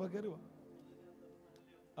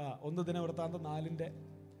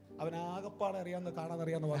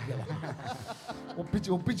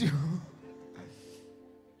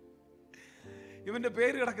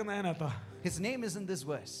 His name is in this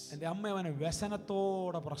verse.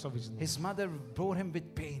 His mother bore him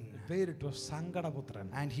with pain,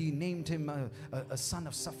 and he named him a son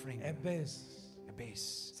of suffering.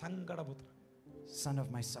 Abase, son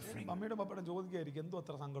of my suffering.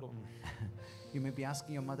 You may be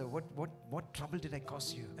asking your mother, what trouble did I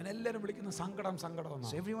cause you?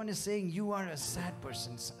 So everyone is saying you are a sad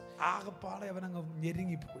person.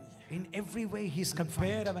 In every way he's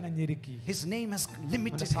confined. His name has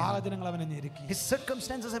limited him. His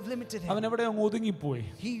circumstances have limited him.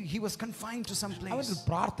 He was confined to some place.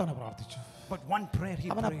 But one prayer he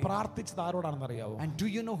prayed. And do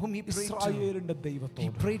you know whom he prayed to? He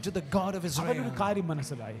prayed to the God of Israel.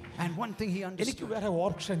 And one thing he understood: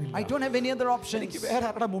 I don't have any other options.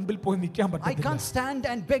 I can't stand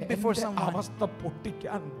and beg before someone.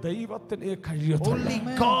 Only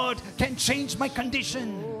God can change my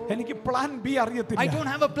condition. I don't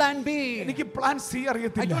have a plan B. I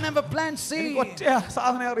don't have a plan C.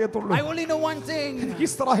 I only know one thing. I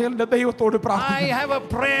have a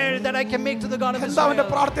prayer that I can make to the God of Israel.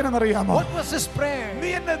 What was his prayer?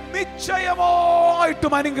 Oh,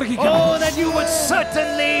 that you would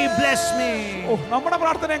certainly bless me.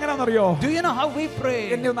 Do you know how we pray?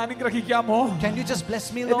 Can you just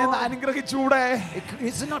bless me, Lord?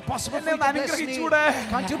 Is it not possible for you to bless me?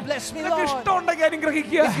 Can't you bless me, Lord?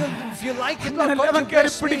 If you like it, Lord, can't you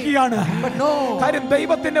bless me? But no.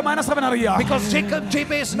 Because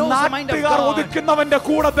Jabez knows the mind of God. He knows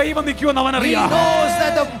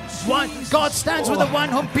that God stands with the one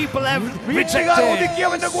whom people have rejected. He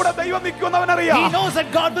knows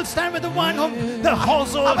that God will stand with the one whom the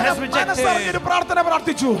household has rejected.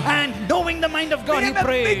 And knowing the mind of God, he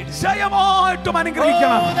prayed, oh,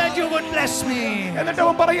 that you would bless me. And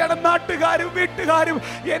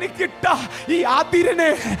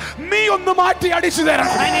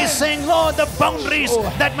he's saying, Lord, the boundaries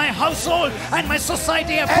that my household and my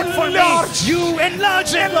society have put for me, you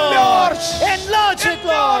enlarge it, Lord. Enlarge it,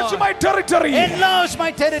 Lord. My territory. Enlarge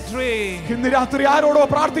my territory.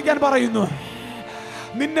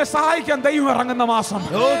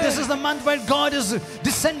 Oh, this is the month where God is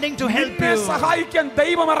descending to help you. This is the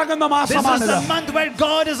month where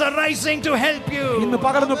God is arising to help you.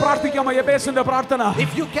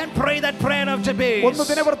 If you can pray that prayer of Jabez.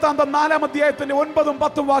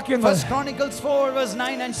 First Chronicles 4 verse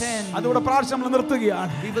 9 and 10. We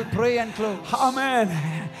will pray and close. Amen.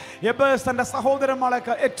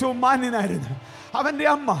 അവന്റെ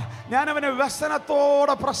അമ്മ ഞാൻ അവനെ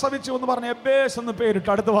വ്യസനത്തോടെ പ്രസവിച്ചു എന്ന് പറഞ്ഞ് എബ്ബേസ് എന്ന് പേരിട്ട്.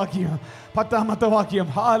 അടുത്ത വാക്യം 10ാമത്തെ വാക്യം.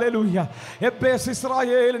 ഹല്ലേലൂയ. എബ്ബേസ്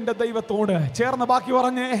ഇസ്രായേലിന്റെ ദൈവത്തോട് ചേർന്ന് ബാക്കി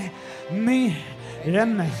പറഞ്ഞേ, നീ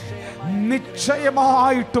എന്നെ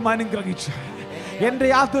നിശ്ചയമായിട്ടും അനുഗ്രഹിച്ചു എന്റെ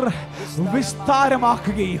അതിർ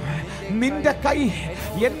വിസ്താരമാക്കുകയും നിന്റെ കൈ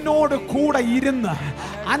എന്നോട് കൂടെ ഇരുന്ന്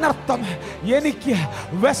അനർത്ഥം എനിക്ക്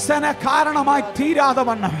വ്യസന കാരണമായി തീരാതെ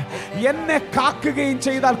വണ്ണം എന്നെ കാക്കുകയും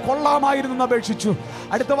ചെയ്താൽ കൊള്ളാമായിരുന്നു എന്ന് അപേക്ഷിച്ചു.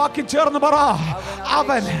 അടുത്ത വാക്യം ചേർന്ന് പറ.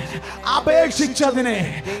 അവൻ അപേക്ഷിച്ചതിനെ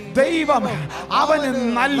ദൈവം അവന്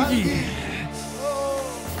നൽകി.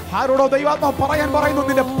 ആരോടോ ദൈവാത്മാവ് പറയാൻ പറയുന്നു,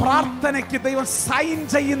 നിന്റെ പ്രാർത്ഥനയ്ക്ക് ദൈവം സൈൻ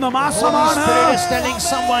ചെയ്യുന്ന മാസമാണ്.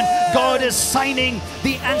 God is signing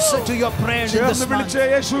the answer to your prayer in this month. വിളിച്ചേ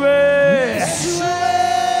യേശുവേ,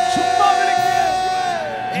 ചുമ്മാ വിളിക്കേ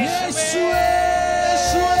യേശുവേ,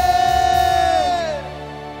 യേശുവേ.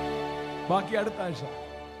 ബാക്കി അടുത്ത ആഴ്ച.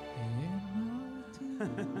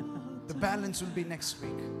 The balance will be next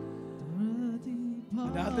week.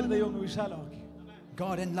 രാത്രി ദൈവം വിശാലമാക്കി.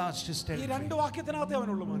 God enlarged his ഈ territory. രണ്ട് വാക്യത്തിനകത്തേ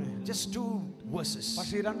അവനുള്ളൂ മോനെ. Just 2 verses.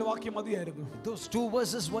 പക്ഷേ ഈ രണ്ട് വാക്യം മതിയായിരുന്നു. Those 2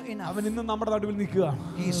 verses were enough. അവൻ ഇന്ന് നമ്മുടെ നടുവിൽ നിൽക്കുക.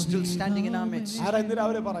 He is still standing in our midst. ആരാ ഇന്ന്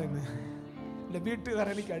രാവിലെ പറയുന്നത്, വീട്ടുകാരെ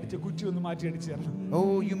എനിക്ക് അടിച്ച കുറ്റി ഒന്ന് മാറ്റി അടിച്ചു തരണം.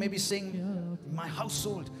 Oh, you may be saying, my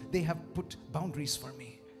household, they have put boundaries for me.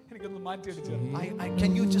 എനിക്കൊന്ന് മാറ്റി അടിച്ചു തരണം.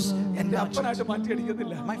 Can you just എന്റെ enlarge അപ്പനായിട്ട് it? മാറ്റി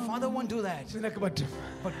അടിക്കത്തില്ല. My father won't do that. നിനക്ക് പറ്റും.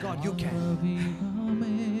 But God, you can.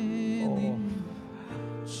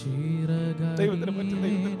 ദൈവത്തിന് പറ്റും.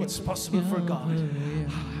 It's possible for God.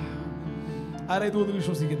 ആരാ ഇത്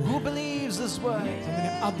വിശ്വസിക്കുന്നു? Who believes this word?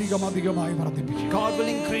 അധികമായി വർദ്ധിപ്പിക്കും. God will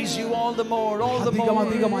increase you all the more, all the more.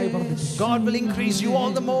 അധികമായി വർദ്ധിപ്പിക്കും. God will increase you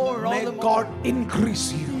all the more, all the more. God increase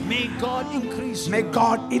you. May God increase you. May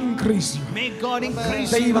God increase you. May God increase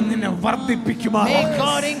you. ദൈവം നിന്നെ വർദ്ധിപ്പിക്കുമാറാകട്ടെ. May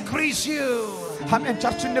God increase you. ആമേൻ.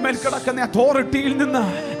 ചർച്ചിന്റെ മേൽ കിടക്കുന്ന അതോറിറ്റിയിൽ നിന്ന്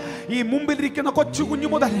ഈ മുമ്പിലിരിക്കുന്ന കൊച്ചു കുഞ്ഞു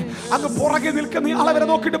മുതൽ അങ്ങ് പുറകെ നിൽക്കുന്ന ആളെ വരെ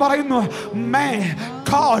നോക്കിയിട്ട് പറയുന്നു, May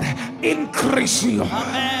God increase you.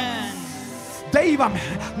 ദൈവം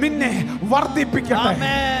നിന്നെ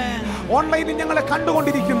വർദ്ധിപ്പിക്കട്ടെ. ഓൺലൈനിൽ ഞങ്ങളെ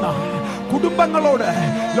കണ്ടുകൊണ്ടിരിക്കുന്ന കുടുംബങ്ങളോട്,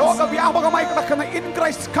 ലോകവ്യാപകമായി കിടക്കുന്ന ഇൻ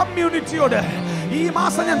ക്രൈസ്റ്റ് കമ്മ്യൂണിറ്റിയോട് ഈ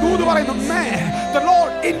മാസം ഞാൻ ദൂത് പറയുന്നു, May the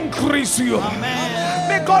Lord increase you.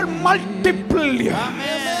 May God multiply you.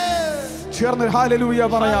 ചേർന്ന് ഹല്ലേലൂയ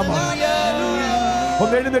പറയാമോ?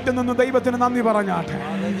 ഒന്ന് എഴുന്നേറ്റ് നിന്ന് ദൈവത്തിന് നന്ദി പറഞ്ഞാട്ടെ.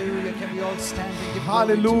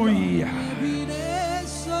 Hallelujah.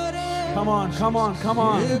 Come on, come on, come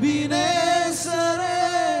on.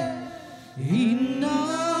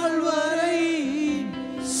 ഇന്നാൾ വരെ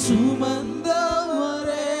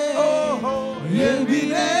സുമന്തവരെ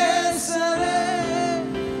എബിനേസരേ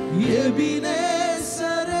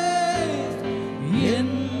എബിനേസരേ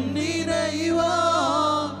എന്നിനൈവാ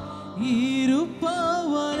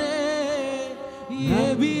ഇരുപ്പവരെ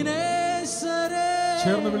എബിനേസരേ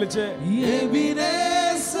ചേർന്ന് വിളിച്ചേ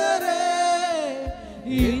എബിനേസരേ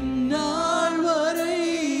ഇന്നാൾ വരെ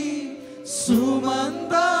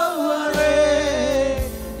സുമന്തവരെ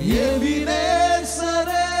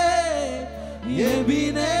എബിനേസരേ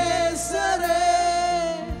എബിനേസരേ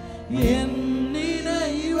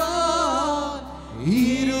എന്നിനൈവാ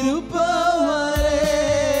ഇരുപ്പവരെ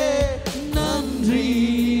നന്ദി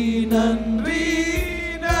നന്ദി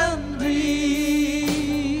നന്ദി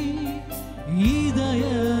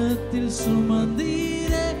இதயத்தில்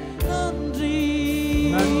சுமந்தீரே நன்றி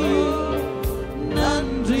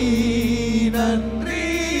நன்றி நன்றி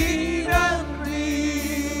நன்றி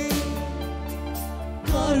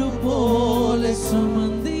കരുപോലെ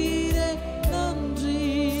സുമന്തീരേ നന്ദി.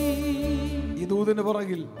 ഈ ദൂതിന്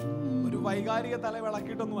പുറകിൽ ഒരു വൈകാരിക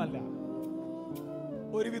തലവിളക്കിയിട്ടൊന്നുമല്ല.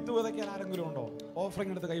 ഒരു വിത്ത് വിതയ്ക്കാൻ ആരെങ്കിലും ഉണ്ടോ?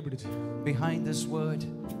 ഓഫറിംഗ് എടുത്ത് കൈ പിടിച്ച്. Behind this word,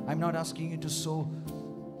 I'm not asking you to sow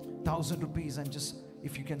 1,000 rupees and just,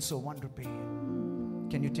 if you can sow 1 rupee,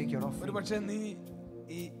 can you take your offering? ഒരു പക്ഷേ നീ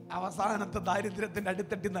ഈ അവസാനത്തെ ദാരിദ്ര്യത്തിന്റെ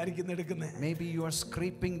അടിത്തട്ടിൽ നിന്നായിരിക്കും എടുക്കുന്നത്. Maybe you are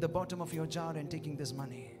scraping the bottom of your jar and taking this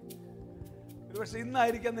money. ഒരു പക്ഷേ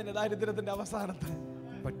ഇന്നായിരിക്കാം നിന്റെ ദാരിദ്ര്യത്തിന്റെ അവസാനത്തെ.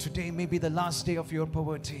 But today may be the last day of your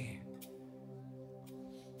poverty.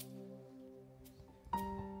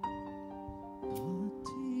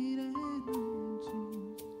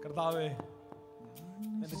 കർത്താവേ,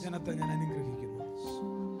 എന്റെ ജനത്തെ ഞാൻ അനുഗ്രഹിക്കുന്നു.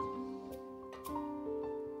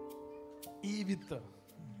 ഈ വിത്ത്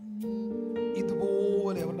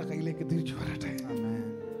ഇതുപോലെ അവരുടെ കയ്യിലേക്ക് തിരിച്ചു വരട്ടെ.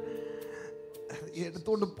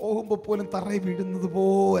 എടുത്തോണ്ട് പോകുമ്പോ പോലും തറയിൽ വീഴുന്നത്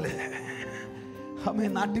പോലെ, അമ്മേ,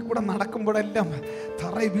 നാട്ടിൽ കൂടെ നടക്കുമ്പോഴെല്ലാം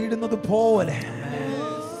തറയിൽ വീഴുന്നത് പോലെ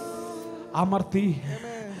അമർത്തി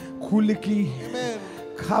കുലുക്കി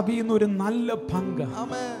കവിയുന്നൊരു നല്ല പങ്ക്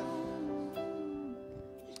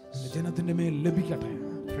ജനത്തിന്റെ മേൽ ലഭിക്കട്ടെ.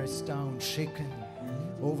 Pressed down, shaken,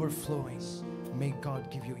 overflowing. May God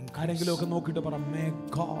give you increase. ആരെങ്കിലും ഒക്കെ നോക്കിയിട്ട് പറ, May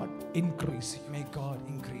God increase you. May God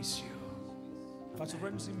increase you. Pastor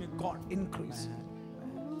friends, may God increase you.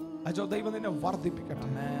 Ajo, ദൈവം നിന്നെ വർദ്ധിപ്പിക്കട്ടെ.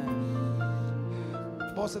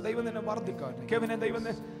 ബോസ്, ദൈവം നിന്നെ വർദ്ധിക്കട്ടെ. കെവിനെ ദൈവം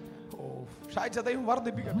ഷായിച്ച ദൈവം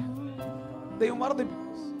വർദ്ധിപ്പിക്കട്ടെ. ദൈവം വർദ്ധിപ്പിക്കട്ടെ.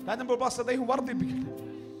 രാജമ്പോൾ പാസ്റ്റർ ദൈവം വർദ്ധിപ്പിക്കട്ടെ.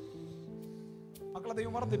 മക്കളെ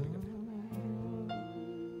ദൈവം വർദ്ധിപ്പിക്കട്ടെ.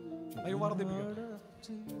 ദൈവം വർദ്ധിപ്പിക്കട്ടെ.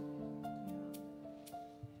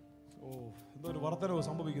 ഓ, എന്തോ ഒരു വർദ്ധനവ്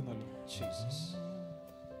സംഭവിക്കുന്നല്ലോ. ജീസസ്.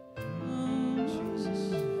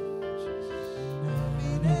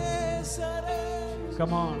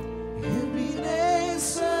 Come on.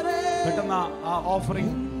 പെട്ടെന്ന് ആ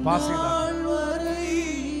ഓഫറിംഗ് പാസ് ചെയ്താൽ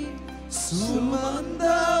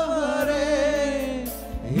സുമന്ദവരേ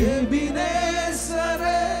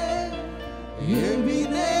എബിനേസരേ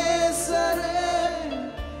എബിനേസരേ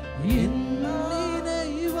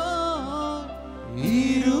എന്നിനൈവാ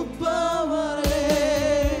ഇരുപ്പവരേ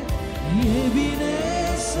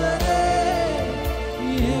എബിനേസരേ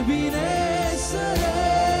എബിനേസരേ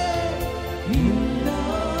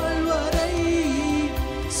ഇന്നാൾ വரை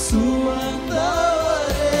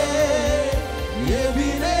സുമന്ദവരേ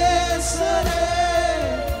എബിനേസരേ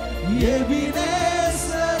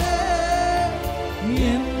എബിനേസരേ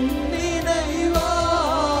എന്നിനൈവാ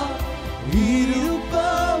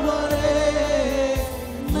ഇരുப்பவரே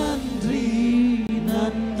நன்றி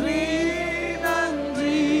நன்றி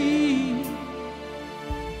நன்றி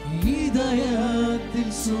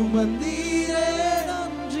இதயத்தில் சுமந்தீரே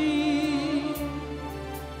நன்றி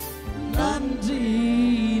நன்றி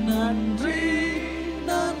நன்றி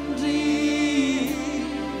நன்றி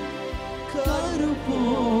கரு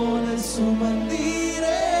போல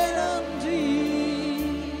சுமந்தீரே நன்றி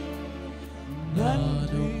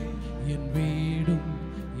நன்றி என் வீடும்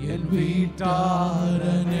என் வீட்டார்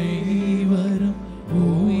அனைவரும்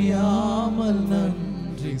ஓயாமல்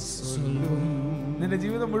நன்றி சொல்லும் നിന്റെ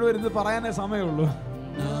ജീവിതം മുഴുവൻ ഇത് പറയാനേ സമയമുള്ളൂ.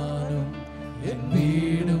 நானும் என்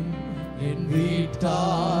வீடும் என்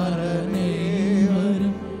வீட்டார்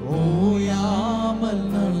அனைவரும் ஓயாமல்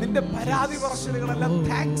നിന്റെ പരാതി പറച്ചിലുകളെല്ലാം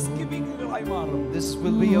താങ്ക്സ് ഗിവിംഗുകളായി മാറും. This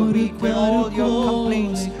will be a week when all your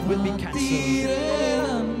complaints will be cancelled.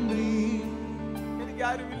 എനിക്ക്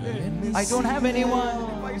ആരുമില്ലേ, I don't have anyone.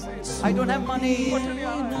 I don't have money.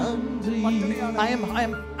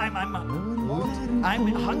 I'm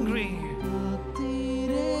hungry.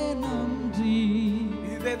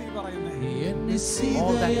 ഇതേ നീ പറയുന്നേ.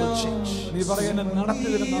 All that will change. നീ പറയുന്ന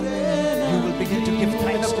നടത്തിയതിന് നന്ദി. You will begin to give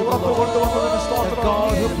thanks to the Lord, the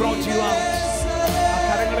God who brought you out.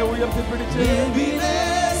 കരങ്ങളെ ഉയർത്തിപ്പിടിച്ച്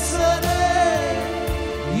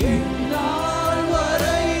இந்நாள்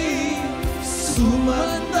வரை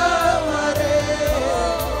சுமந்தவரே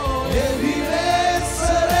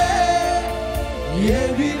எபினேசரே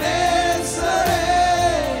எபினேசரே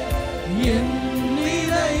என்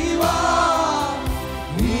நினைவா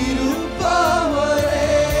இருப்பவரே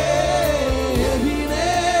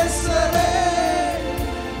எபினேசரே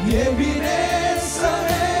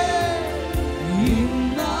எபினேசரே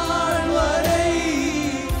இந்நாள் வரை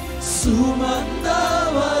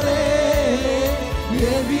சுமந்தவரே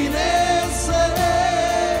எபினேசரே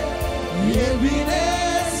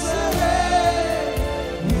எபினேசரே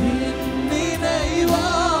என் நினைவா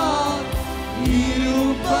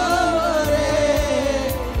இருப்பவரே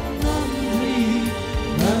நன்றி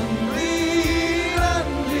நன்றி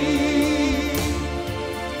நன்றி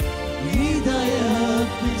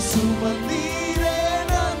இதயத்தில் சுமந்தீரே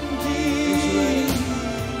நன்றி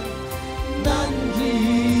நன்றி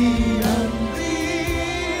நன்றி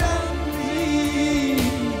நன்றி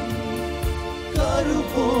கரு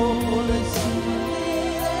போல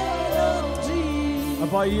சுமந்தீரே நன்றி.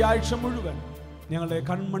 അപ്പൊ ഈ ആഴ്ച മുഴുവൻ ഞങ്ങളെ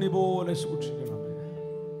കൺമണി പോലെ സൂക്ഷിക്കണം.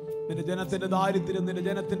 നിന്റെ ജനത്തിന്റെ ദാരിദ്ര്യം, നിന്റെ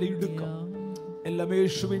ജനത്തിന്റെ ഇടുക്കം എല്ലാം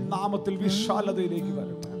യേശുവിൻ നാമത്തിൽ വിശാലതയിലേക്ക്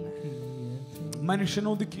വരട്ടെ. മനുഷ്യൻ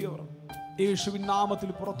ഒതുക്കിയവർ യേശുവിൻ നാമത്തിൽ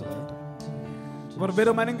പുറത്തു വരട്ടെ. ഇവർ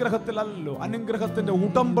വെറും അനുഗ്രഹത്തിലല്ലോ, അനുഗ്രഹത്തിന്റെ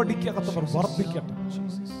ഉടമ്പടിക്കകത്തവർ വർദ്ധിക്കട്ടെ,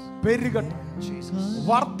 പെരുകട്ടെ,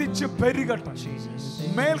 വർദ്ധിച്ച് പെരുകട്ടെ.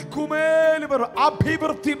 മേൽക്കുമേൽ ഇവർ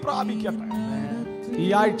അഭിവൃദ്ധി പ്രാപിക്കട്ടെ. ഈ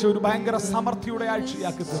ആഴ്ച ഒരു ഭയങ്കര സമൃദ്ധിയുടെ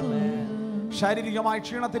ആഴ്ചയാക്കി തീർന്നു. ശാരീരികമായി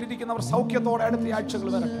ക്ഷീണത്തിലിരിക്കുന്നവർ സൗഖ്യത്തോടെ അടുത്ത ആഴ്ചകൾ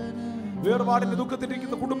വരട്ടെ. വേർപാടിന്റെ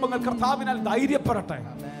ദുഃഖത്തിലിരിക്കുന്ന കുടുംബങ്ങൾ കർത്താവിനാൽ ധൈര്യപ്പെടട്ടെ.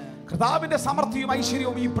 കർത്താവിന്റെ സമൃദ്ധിയും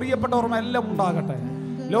ഐശ്വര്യവും ഈ പ്രിയപ്പെട്ടവർമെല്ലാം ഉണ്ടാകട്ടെ.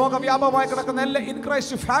 ലോകവ്യാപകമായി കിടക്കുന്ന എല്ലാ ഇൻ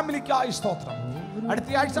ക്രൈസ്റ്റ് ഫാമിലിക്കായി സ്തോത്രം. അടുത്ത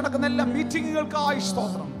ആഴ്ച നടക്കുന്ന എല്ലാ മീറ്റിങ്ങുകൾക്കായി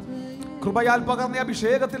സ്തോത്രം. കൃപയാൽ പകർന്ന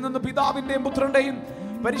അഭിഷേകത്തിൽ നിന്ന് പിതാവിന്റെയും പുത്രന്റെയും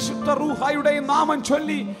പരിശുദ്ധ റൂഹായുടെയും നാമം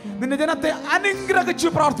ചൊല്ലി നിന്റെ ജനത്തെ അനുഗ്രഹിച്ചു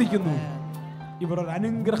പ്രാർത്ഥിക്കുന്നു. ഇവർ ഒരു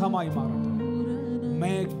അനുഗ്രഹമായി മാറട്ടെ.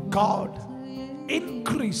 May God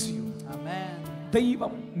increase you.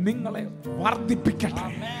 ദൈവം നിങ്ങളെ വർദ്ധിപ്പിക്കട്ടെ.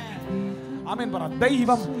 ആമേൻ പറ.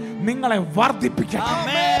 ദൈവം നിങ്ങളെ വർദ്ധിപ്പിക്കട്ടെ.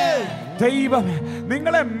 ദൈവം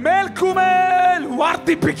നിങ്ങളെ മേൽക്കുമേൽ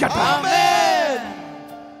വർദ്ധിപ്പിക്കട്ടെ.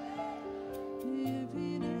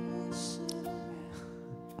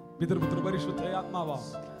 പിതൃപുത്ര പരിശുദ്ധ ആത്മാവാം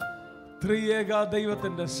ത്രിയേക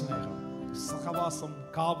ദൈവത്തിന്റെ സ്നേഹം, സഹവാസം,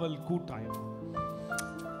 കാവൽ, കൂട്ടായ്മ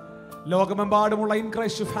ലോകമെമ്പാടുമുള്ള ഇൻ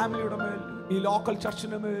ക്രൈസ്റ്റ് ഫാമിലിയുടെ മേൽ, ഈ ലോക്കൽ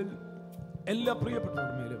ചർച്ചിന്റെ മേൽ, എല്ലാ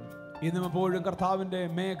പ്രിയപ്പെട്ടവരുടെ മേലും ഇന്നും എപ്പോഴും കർത്താവിന്റെ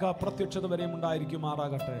മേഘ പ്രത്യക്ഷത വരെയും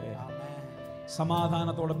ഉണ്ടായിരിക്കുമാറാകട്ടെ.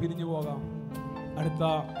 സമാധാനത്തോടെ പിരിഞ്ഞു പോകാം. അടുത്ത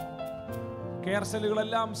കെയർ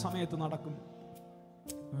സെല്ലുകളെല്ലാം സമയത്ത് നടക്കും.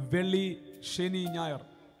 വെള്ളി, ശനി, ഞായർ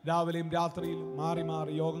രാവിലെയും രാത്രിയിലും മാറി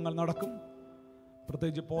മാറി യോഗങ്ങൾ നടക്കും.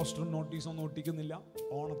 പ്രത്യേകിച്ച് പോസ്റ്ററും നോട്ടീസൊന്നും ഒട്ടിക്കുന്നില്ല,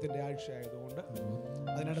 ഓണത്തിൻ്റെ ആഴ്ച ആയതുകൊണ്ട്.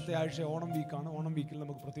 അതിനടുത്ത ആഴ്ച ഓണം വീക്കാണ്. ഓണം വീക്കിൽ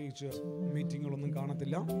നമുക്ക് പ്രത്യേകിച്ച് മീറ്റിങ്ങുകളൊന്നും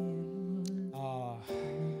കാണത്തില്ല.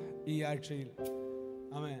 ഈ ആഴ്ചയിൽ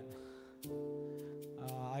ആമേൻ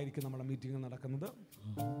ആയിരിക്കും നമ്മുടെ മീറ്റിംഗ് നടക്കുന്നത്.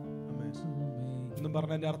 ആമേൻ എന്നും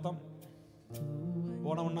പറഞ്ഞതിൻ്റെ അർത്ഥം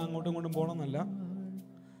ഓണം ഉണ്ണ അങ്ങോട്ടും ഇങ്ങോട്ടും പോകണമെന്നല്ല,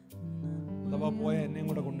 അഥവാ പോയ എന്നെയും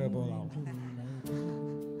കൂടെ കൊണ്ടുപോയി പോകാം.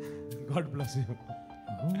 God bless you.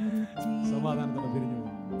 സമാധാനത്തോടെ പിരിഞ്ഞു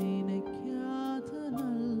പോകും.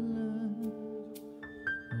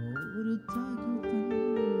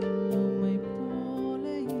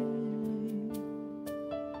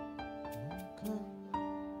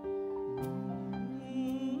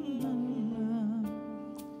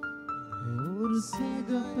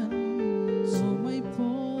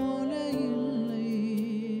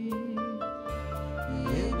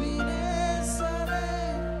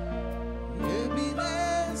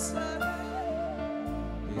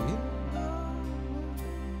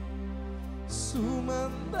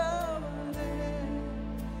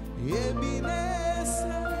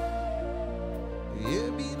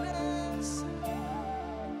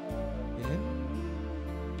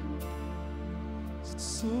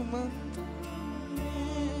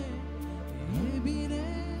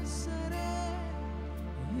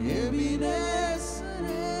 Ebenezer,